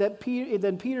significant than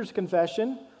Peter's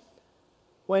confession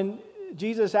when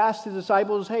Jesus asked his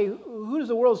disciples, "Hey, who does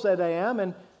the world say that I am?"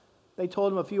 And they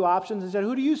told him a few options and said,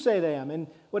 "Who do you say that I am?" And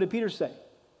what did Peter say?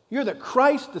 "You're the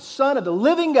Christ, the Son of the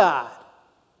living God."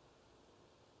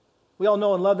 We all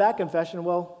know and love that confession.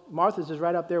 Well, Martha's is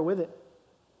right up there with it.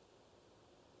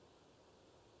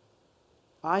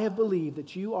 "I have believed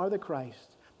that you are the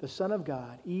Christ, the Son of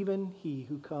God, even he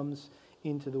who comes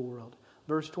into the world."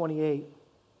 Verse 28.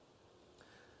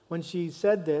 When she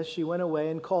said this, she went away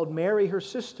and called Mary, her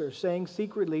sister, saying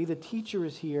secretly, "The teacher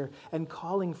is here and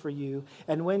calling for you."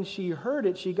 And when she heard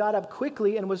it, she got up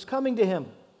quickly and was coming to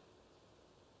him.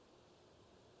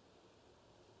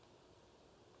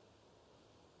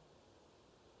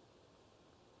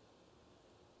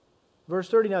 Verse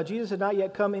 30, now Jesus had not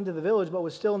yet come into the village, but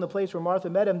was still in the place where Martha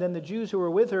met him. Then the Jews who were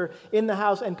with her in the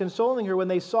house and consoling her, when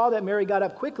they saw that Mary got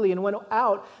up quickly and went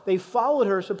out, they followed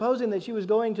her, supposing that she was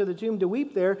going to the tomb to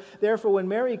weep there. Therefore, when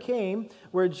Mary came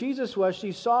where Jesus was,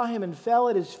 she saw him and fell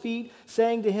at his feet,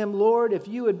 saying to him, "Lord, if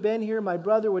you had been here, my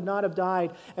brother would not have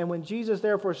died." And when Jesus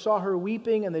therefore saw her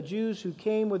weeping, and the Jews who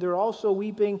came with her also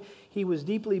weeping, he was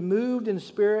deeply moved in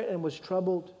spirit and was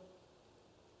troubled,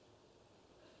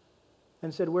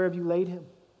 and said, "Where have you laid him?"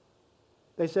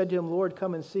 They said to him, "Lord,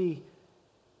 come and see."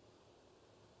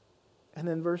 And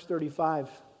then verse 35,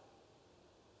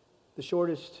 the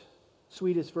shortest,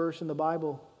 sweetest verse in the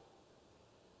Bible,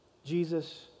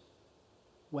 Jesus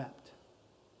wept.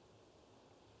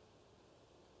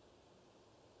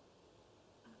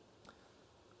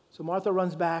 So Martha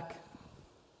runs back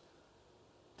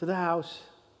to the house,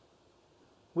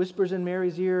 whispers in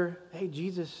Mary's ear, "Hey,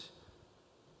 Jesus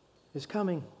is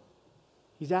coming.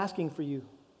 He's asking for you."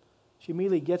 She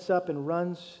immediately gets up and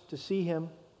runs to see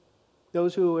him.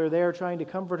 Those who are there trying to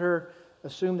comfort her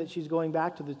assume that she's going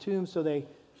back to the tomb, so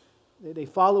they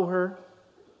follow her.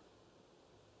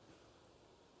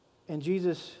 And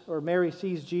Mary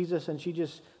sees Jesus, and she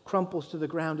just crumples to the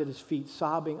ground at his feet,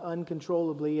 sobbing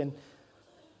uncontrollably. And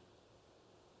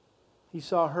he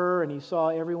saw her, and he saw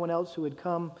everyone else who had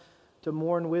come to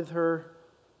mourn with her.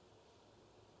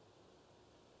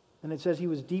 And it says he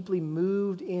was deeply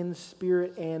moved in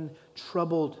spirit and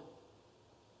troubled.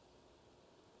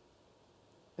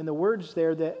 And the words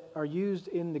there that are used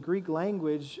in the Greek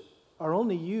language are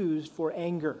only used for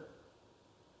anger.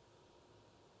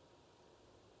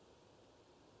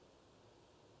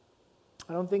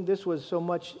 I don't think this was so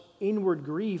much inward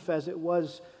grief as it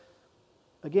was,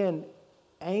 again,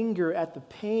 anger at the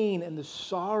pain and the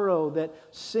sorrow that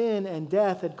sin and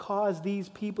death had caused these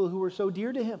people who were so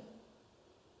dear to him.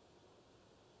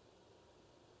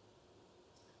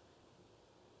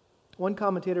 One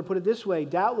commentator put it this way: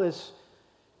 doubtless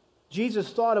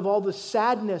Jesus thought of all the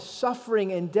sadness,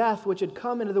 suffering, and death which had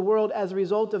come into the world as a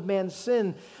result of man's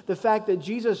sin. The fact that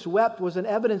Jesus wept was an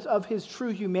evidence of his true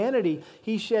humanity.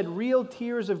 He shed real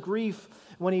tears of grief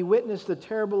when he witnessed the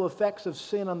terrible effects of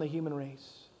sin on the human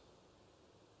race.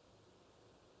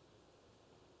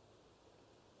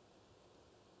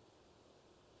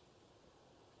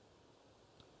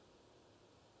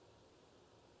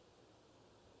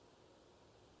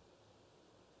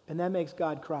 And that makes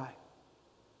God cry.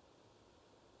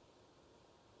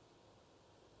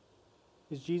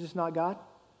 Is Jesus not God?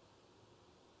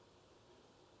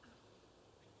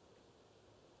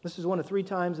 This is one of 3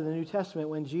 times in the New Testament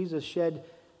when Jesus shed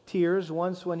tears.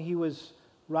 Once when he was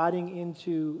riding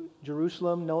into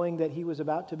Jerusalem, knowing that he was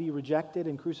about to be rejected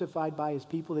and crucified by his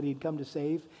people that he'd come to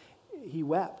save, he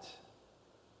wept.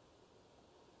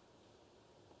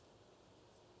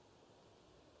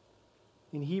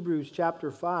 In Hebrews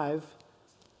chapter 5,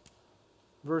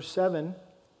 verse 7,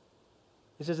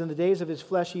 it says, in the days of his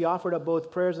flesh he offered up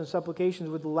both prayers and supplications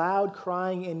with loud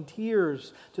crying and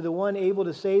tears to the one able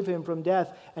to save him from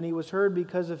death, and he was heard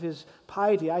because of his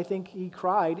piety. I think he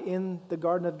cried in the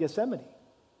Garden of Gethsemane,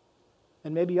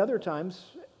 and maybe other times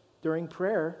during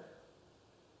prayer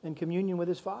and communion with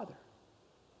his Father.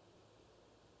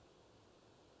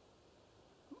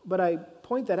 But I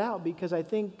point that out because I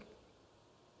think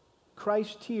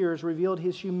Christ's tears revealed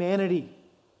his humanity,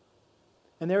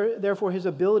 and therefore his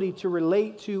ability to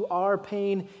relate to our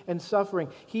pain and suffering.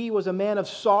 He was a man of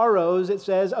sorrows, it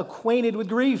says, acquainted with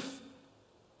grief.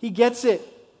 He gets it.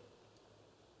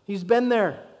 He's been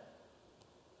there.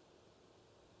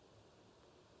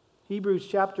 Hebrews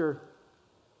chapter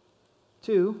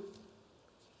 2,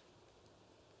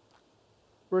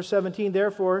 verse 17,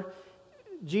 therefore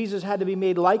Jesus had to be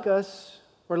made like us,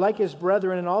 or like his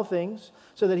brethren in all things,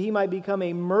 so that he might become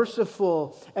a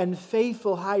merciful and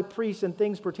faithful high priest in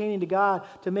things pertaining to God,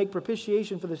 to make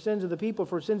propitiation for the sins of the people.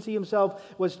 For since he himself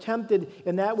was tempted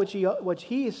in that which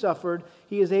he suffered,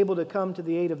 he is able to come to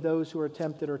the aid of those who are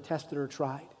tempted or tested or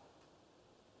tried.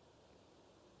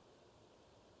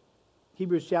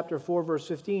 Hebrews chapter 4, verse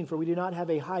 15, for we do not have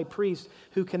a high priest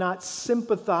who cannot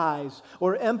sympathize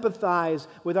or empathize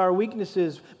with our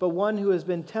weaknesses, but one who has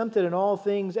been tempted in all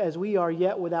things as we are,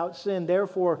 yet without sin.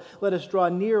 Therefore, let us draw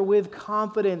near with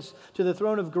confidence to the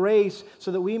throne of grace,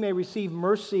 so that we may receive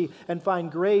mercy and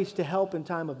find grace to help in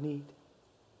time of need.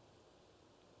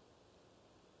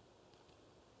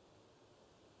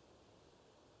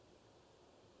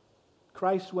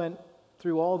 Christ went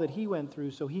through all that he went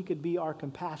through so he could be our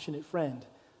compassionate friend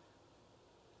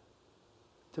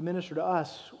to minister to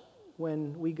us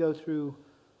when we go through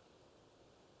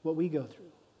what we go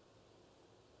through.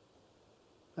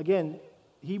 Again,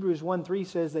 Hebrews 1:3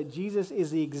 says that Jesus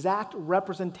is the exact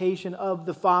representation of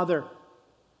the Father.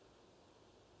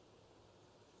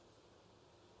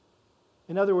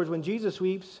 In other words, when Jesus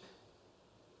weeps,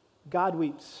 God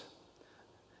weeps.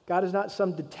 God is not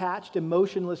some detached,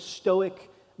 emotionless, stoic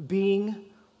being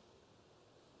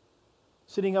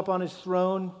sitting up on his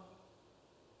throne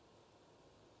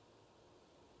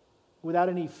without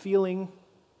any feeling,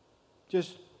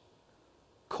 just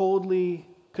coldly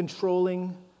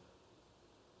controlling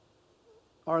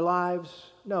our lives.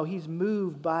 No, he's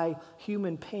moved by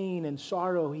human pain and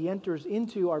sorrow. He enters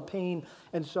into our pain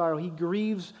and sorrow. He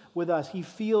grieves with us. He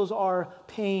feels our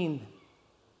pain.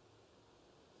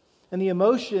 And the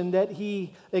emotion that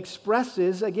he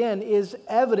expresses, again, is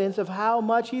evidence of how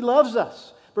much he loves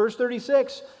us. Verse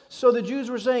 36, so the Jews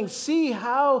were saying, see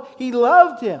how he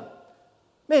loved him.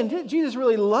 Man, did Jesus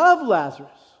really love Lazarus?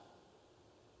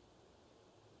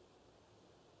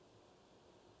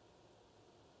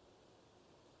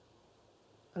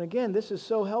 And again, this is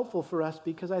so helpful for us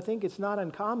because I think it's not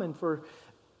uncommon for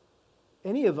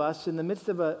any of us in the midst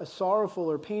of a sorrowful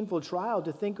or painful trial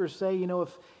to think or say,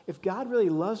 if God really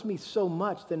loves me so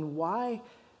much, then why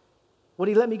would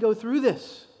he let me go through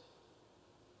this?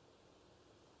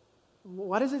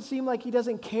 Why does it seem like he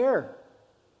doesn't care?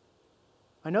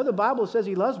 I know the Bible says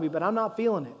he loves me, but I'm not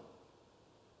feeling it.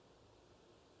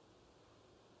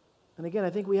 And again,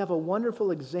 I think we have a wonderful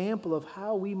example of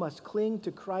how we must cling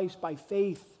to Christ by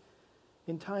faith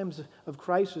in times of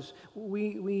crisis.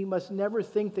 We must never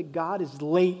think that God is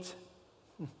late.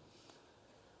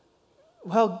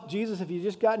 Well, Jesus, if you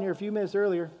just gotten here a few minutes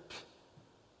earlier,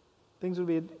 things would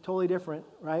be totally different,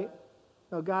 right?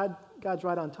 No, God God's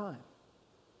right on time.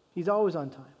 He's always on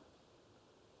time.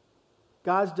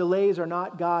 God's delays are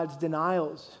not God's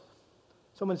denials.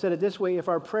 Someone said it this way: if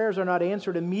our prayers are not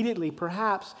answered immediately,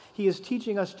 perhaps He is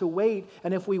teaching us to wait.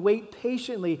 And if we wait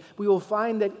patiently, we will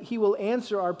find that He will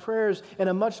answer our prayers in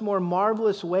a much more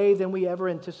marvelous way than we ever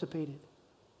anticipated.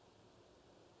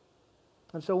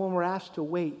 And so when we're asked to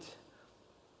wait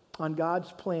on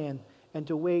God's plan and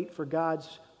to wait for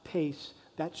God's pace,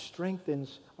 that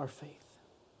strengthens our faith.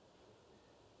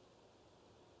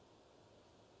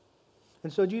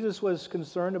 And so Jesus was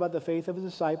concerned about the faith of His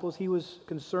disciples. He was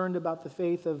concerned about the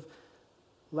faith of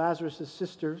Lazarus'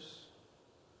 sisters.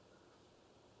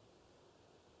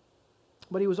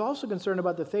 But He was also concerned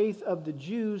about the faith of the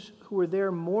Jews who were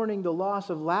there mourning the loss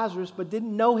of Lazarus but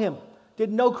didn't know Him,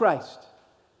 didn't know Christ.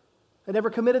 They never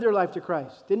committed their life to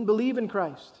Christ, didn't believe in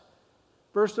Christ.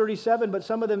 Verse 37, but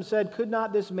some of them said, could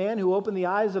not this man who opened the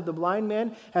eyes of the blind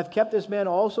man have kept this man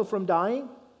also from dying?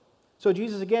 So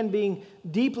Jesus, again, being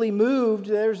deeply moved,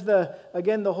 there's the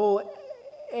whole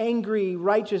angry,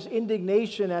 righteous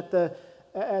indignation at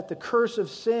the curse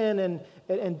of sin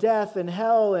and death and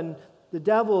hell, and the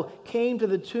devil came to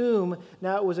the tomb.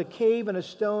 Now it was a cave and a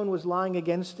stone was lying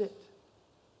against it.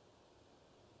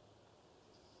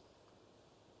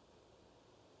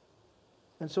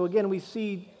 And so again, we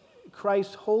see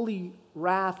Christ's holy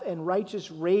wrath and righteous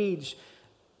rage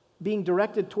being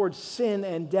directed towards sin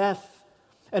and death,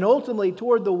 and ultimately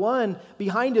toward the one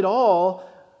behind it all,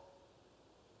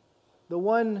 the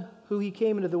one who He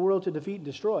came into the world to defeat and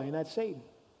destroy, and that's Satan.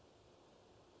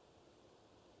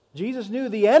 Jesus knew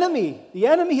the enemy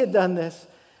had done this,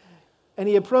 and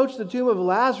He approached the tomb of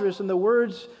Lazarus, in the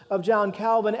words of John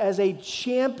Calvin, as a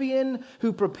champion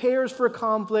who prepares for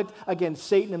conflict against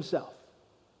Satan himself.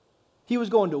 He was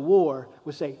going to war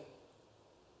with Satan.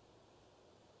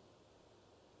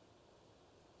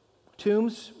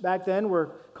 Tombs back then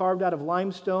were carved out of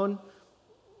limestone,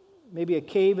 maybe a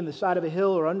cave in the side of a hill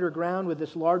or underground with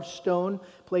this large stone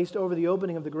placed over the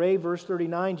opening of the grave. Verse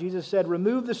 39, Jesus said,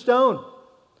 remove the stone.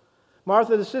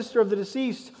 Martha, the sister of the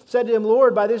deceased, said to Him,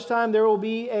 Lord, by this time there will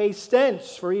be a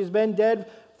stench, for he has been dead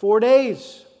 4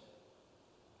 days.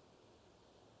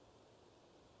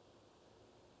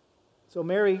 So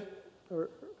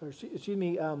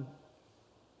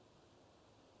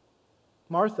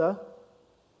Martha,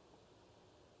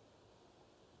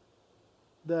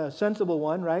 the sensible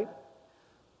one, right,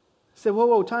 said,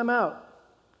 whoa, time out.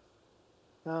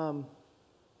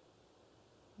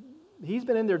 He's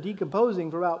been in there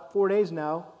decomposing for about 4 days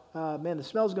now. Man, the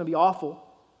smell's going to be awful.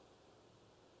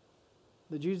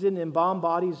 The Jews didn't embalm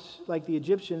bodies like the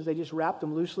Egyptians. They just wrapped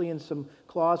them loosely in some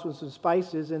cloths with some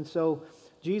spices. And so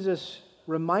Jesus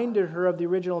reminded her of the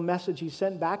original message He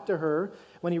sent back to her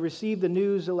when He received the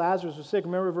news that Lazarus was sick.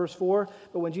 Remember verse 4?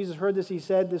 But when Jesus heard this, He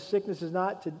said, this sickness is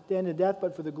not to end in death,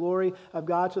 but for the glory of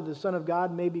God, so the Son of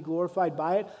God may be glorified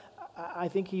by it. I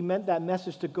think He meant that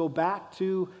message to go back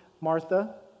to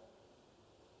Martha.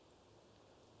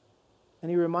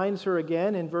 And He reminds her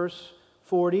again in verse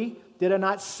 40, did I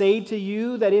not say to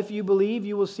you that if you believe,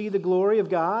 you will see the glory of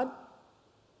God?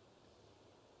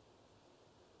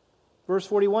 Verse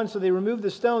 41, so they removed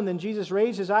the stone. Then Jesus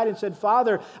raised His eye and said,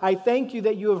 Father, I thank You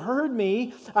that You have heard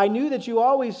me. I knew that you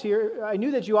always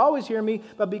hear me,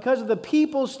 but because of the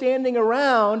people standing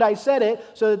around, I said it,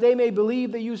 so that they may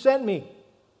believe that You sent me.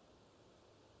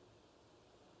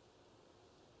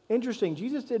 Interesting,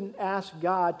 Jesus didn't ask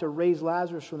God to raise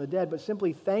Lazarus from the dead, but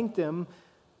simply thanked Him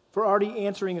for already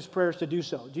answering his prayers to do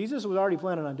so. Jesus was already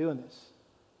planning on doing this.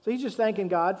 So He's just thanking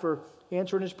God for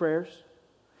answering his prayers.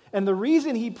 And the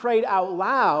reason He prayed out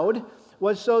loud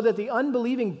was so that the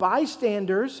unbelieving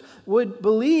bystanders would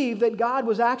believe that God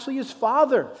was actually His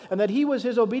Father and that He was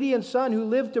His obedient Son who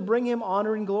lived to bring Him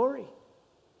honor and glory.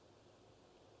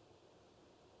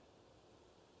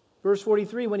 Verse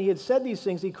 43, when He had said these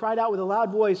things, He cried out with a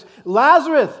loud voice,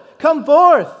 Lazarus, come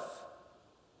forth!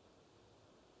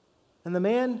 And the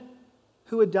man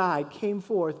who had died came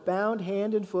forth, bound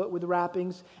hand and foot with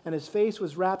wrappings, and his face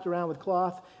was wrapped around with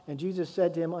cloth. And Jesus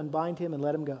said to him, unbind him and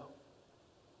let him go.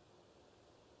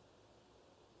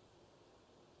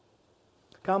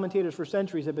 Commentators for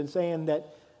centuries have been saying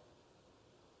that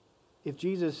if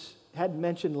Jesus hadn't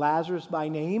mentioned Lazarus by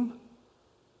name,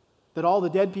 that all the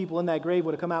dead people in that grave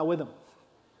would have come out with him.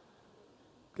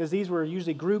 Because these were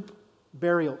usually group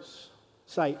burials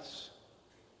sites.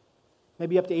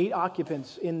 Maybe up to 8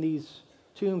 occupants in these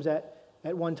tombs at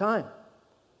one time.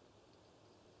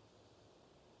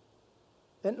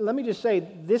 And let me just say,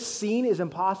 this scene is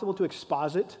impossible to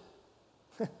exposit.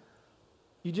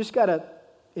 You just got to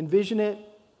envision it,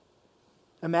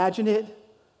 imagine it.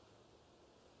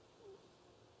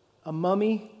 a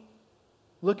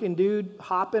mummy-looking dude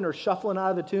hopping or shuffling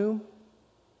out of the tomb,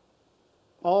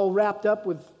 all wrapped up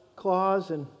with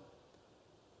claws. And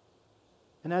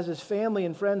as his family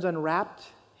and friends unwrapped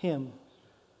him,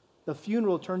 the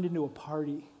funeral turned into a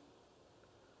party.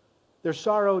 Their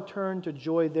sorrow turned to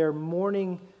joy. Their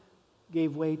mourning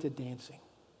gave way to dancing.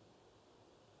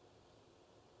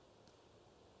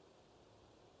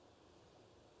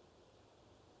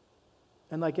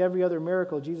 And like every other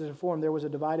miracle Jesus performed, there was a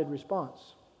divided response.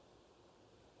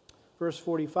 Verse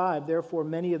 45, therefore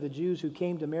many of the Jews who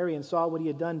came to Mary and saw what he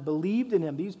had done believed in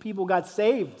him. These people got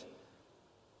saved.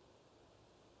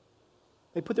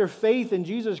 They put their faith in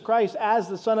Jesus Christ as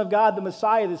the Son of God, the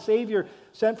Messiah, the Savior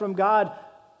sent from God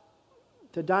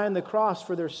to die on the cross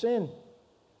for their sin.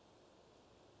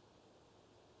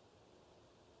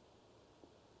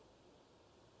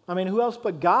 I mean, who else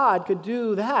but God could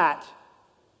do that?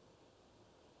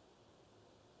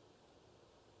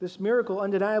 This miracle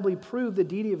undeniably proved the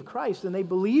deity of Christ, and they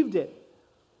believed it.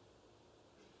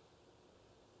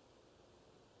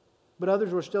 But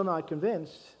others were still not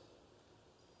convinced.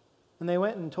 And they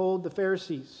went and told the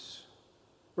Pharisees.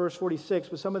 Verse 46,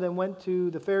 but some of them went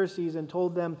to the Pharisees and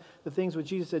told them the things which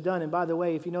Jesus had done. And by the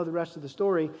way, if you know the rest of the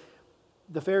story,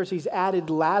 the Pharisees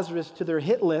added Lazarus to their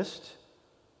hit list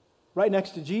right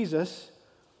next to Jesus,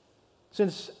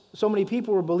 since so many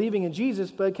people were believing in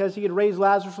Jesus because he had raised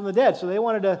Lazarus from the dead. So they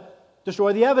wanted to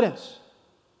destroy the evidence.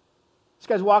 This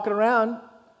guy's walking around.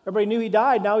 Everybody knew he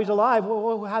died. Now he's alive.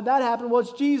 Well, how'd that happen? Well,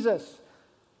 it's Jesus.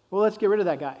 Well, let's get rid of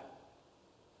that guy.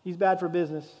 He's bad for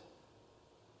business.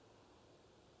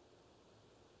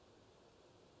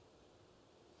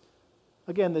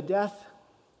 Again, the death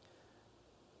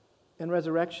and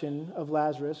resurrection of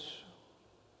Lazarus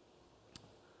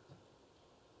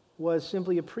was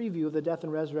simply a preview of the death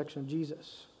and resurrection of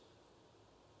Jesus.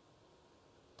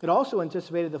 It also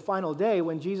anticipated the final day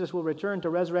when Jesus will return to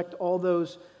resurrect all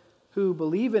those who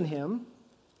believe in him.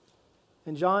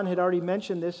 And John had already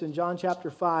mentioned this in John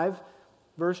chapter 5,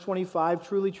 verse 25.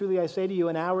 Truly, truly, I say to you,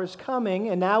 an hour is coming,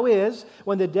 and now is,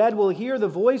 when the dead will hear the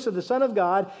voice of the Son of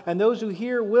God, and those who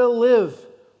hear will live.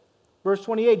 Verse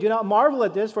 28, do not marvel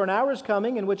at this, for an hour is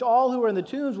coming in which all who are in the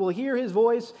tombs will hear his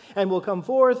voice and will come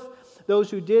forth,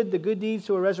 those who did the good deeds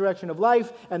to a resurrection of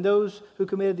life, and those who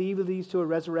committed the evil deeds to a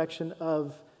resurrection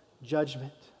of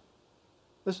judgment.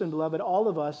 Listen, beloved, all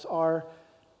of us are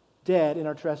dead in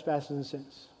our trespasses and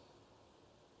sins.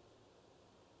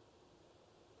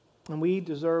 And we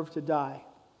deserve to die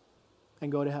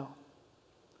and go to hell.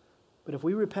 But if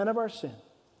we repent of our sin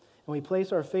and we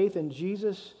place our faith in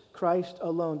Jesus Christ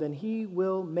alone, then he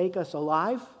will make us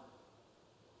alive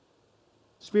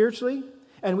spiritually,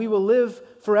 and we will live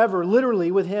forever,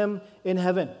 literally, with him in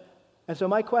heaven. And so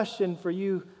my question for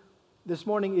you this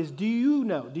morning is, do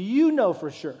you know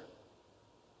for sure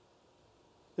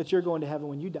that you're going to heaven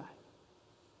when you die?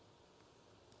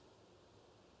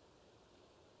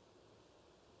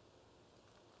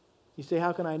 You say,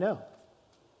 how can I know?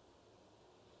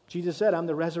 Jesus said, I'm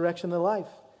the resurrection and the life.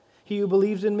 He who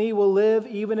believes in me will live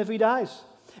even if he dies.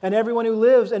 And everyone who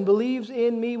lives and believes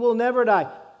in me will never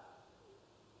die.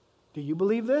 Do you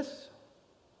believe this?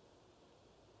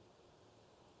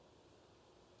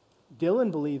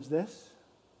 Dylan believes this.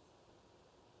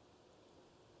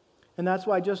 And that's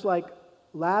why, just like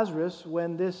Lazarus,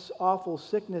 when this awful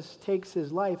sickness takes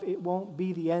his life, it won't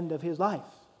be the end of his life.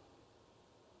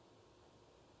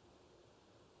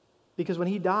 Because when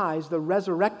he dies, the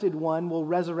resurrected one will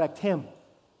resurrect him.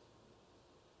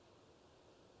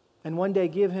 And one day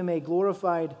give him a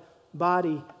glorified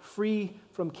body, free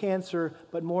from cancer,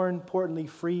 but more importantly,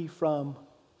 free from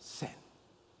sin.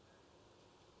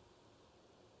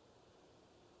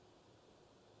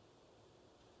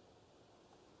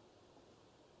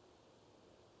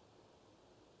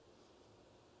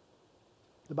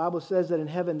 The Bible says that in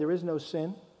heaven there is no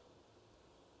sin.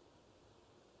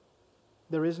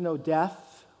 There is no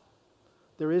death.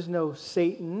 There is no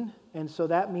Satan. And so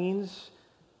that means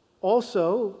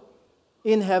also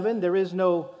in heaven there is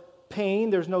no pain,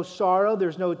 there's no sorrow,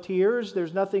 there's no tears,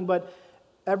 there's nothing but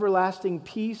everlasting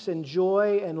peace and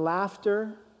joy and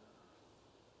laughter.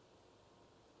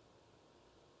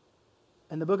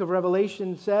 And the book of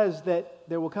Revelation says that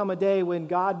there will come a day when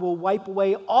God will wipe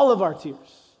away all of our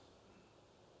tears.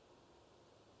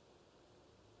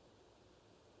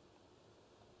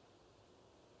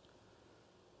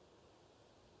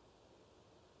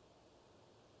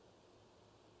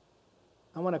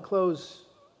 I want to close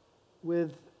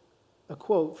with a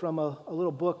quote from a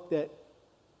little book that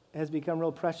has become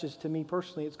real precious to me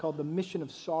personally. It's called The Mission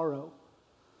of Sorrow.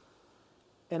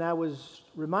 And I was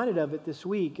reminded of it this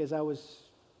week as I was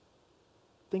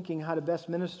thinking how to best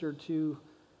minister to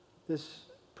this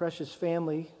precious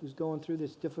family who's going through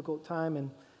this difficult time, and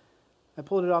I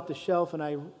pulled it off the shelf and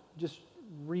I just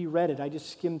reread it. I just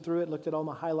skimmed through it, looked at all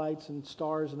my highlights and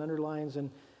stars and underlines,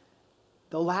 and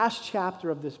the last chapter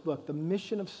of this book, The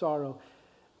Mission of Sorrow,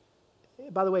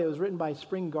 by the way, it was written by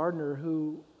Spring Gardner,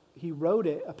 who he wrote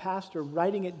it, a pastor,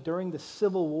 writing it during the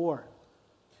Civil War.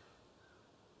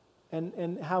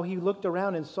 And how he looked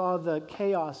around and saw the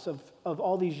chaos of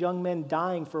all these young men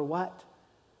dying for what?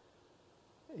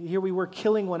 Here we were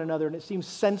killing one another, and it seems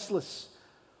senseless.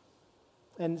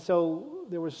 And so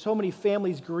there were so many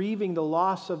families grieving the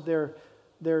loss of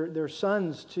their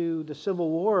sons to the Civil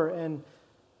War. And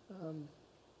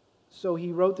so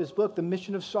he wrote this book, The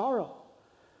Mission of Sorrow,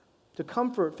 to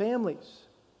comfort families.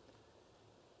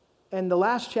 And the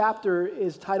last chapter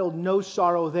is titled No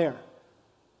Sorrow There.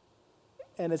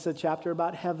 And it's a chapter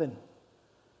about heaven.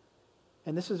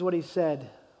 And this is what he said: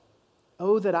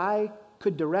 "Oh, that I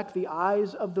could direct the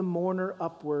eyes of the mourner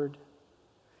upward,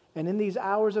 and in these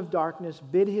hours of darkness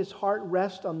bid his heart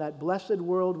rest on that blessed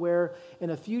world where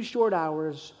in a few short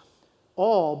hours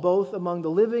all, both among the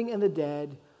living and the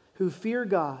dead, who fear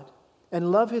God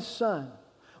and love his Son,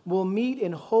 will meet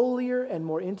in holier and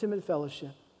more intimate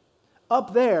fellowship.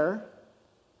 Up there,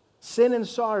 sin and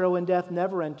sorrow and death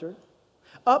never enter.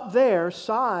 Up there,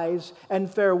 sighs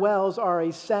and farewells are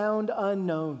a sound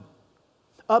unknown.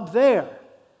 Up there,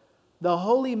 the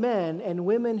holy men and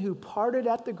women who parted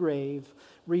at the grave,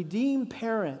 redeemed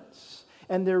parents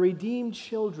and their redeemed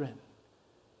children,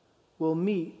 will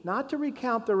meet, not to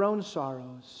recount their own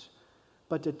sorrows,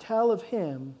 but to tell of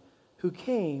him who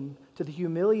came to the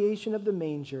humiliation of the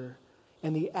manger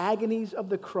and the agonies of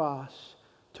the cross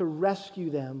to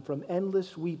rescue them from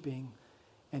endless weeping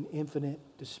and infinite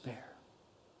despair."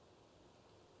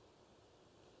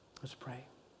 Let's pray.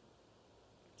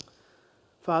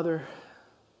 Father,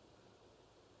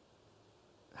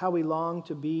 how we long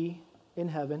to be in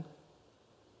heaven,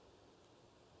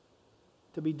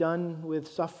 to be done with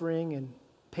suffering and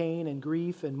pain and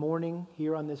grief and mourning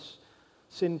here on this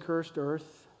sin-cursed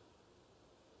earth.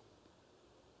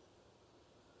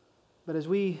 But as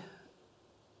we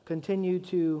continue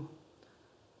to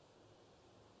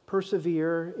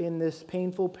persevere in this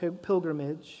painful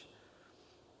pilgrimage,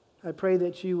 I pray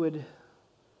that you would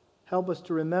help us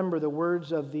to remember the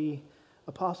words of the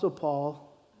Apostle Paul,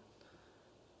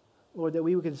 Lord, that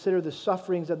we would consider the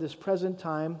sufferings of this present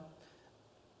time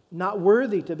not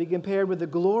worthy to be compared with the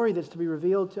glory that's to be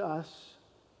revealed to us,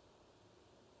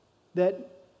 that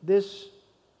this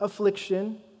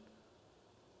affliction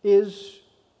is,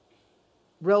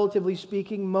 relatively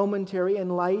speaking, momentary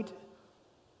and light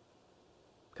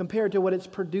compared to what it's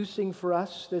producing for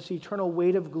us, this eternal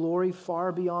weight of glory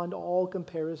far beyond all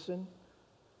comparison.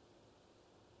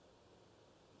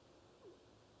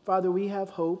 Father, we have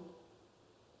hope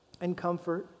and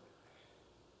comfort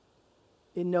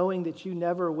in knowing that you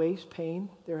never waste pain.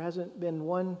 There hasn't been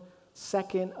 1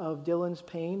 second of Dylan's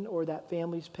pain or that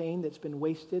family's pain that's been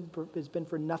wasted, it's been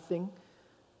for nothing.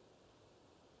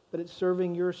 But it's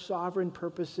serving your sovereign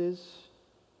purposes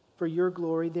for your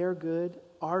glory, their good,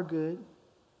 our good.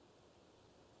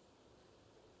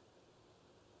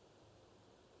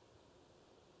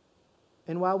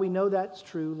 And while we know that's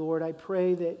true, Lord, I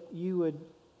pray that you would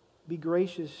be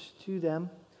gracious to them,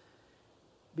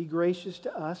 be gracious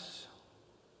to us.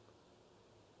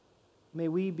 May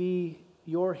we be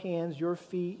your hands, your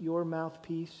feet, your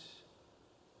mouthpiece.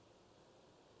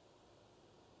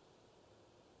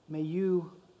 May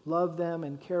you love them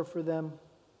and care for them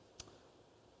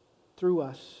through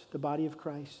us, the body of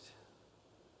Christ.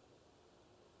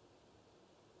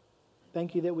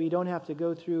 Thank you that we don't have to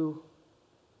go through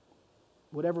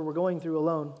whatever we're going through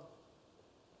alone.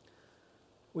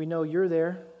 We know you're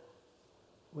there.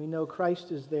 We know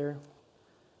Christ is there.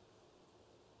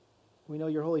 We know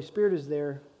your Holy Spirit is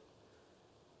there.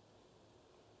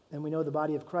 And we know the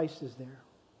body of Christ is there.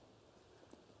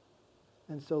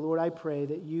 And so, Lord, I pray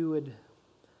that you would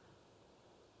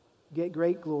get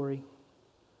great glory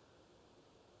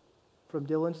from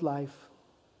Dylan's life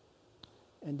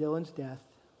and Dylan's death.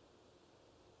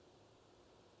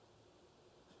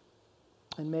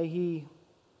 And may he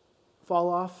fall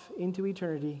off into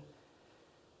eternity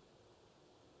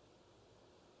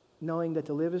knowing that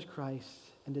to live is Christ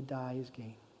and to die is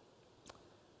gain.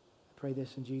 I pray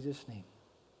this in Jesus' name.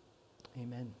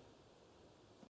 Amen.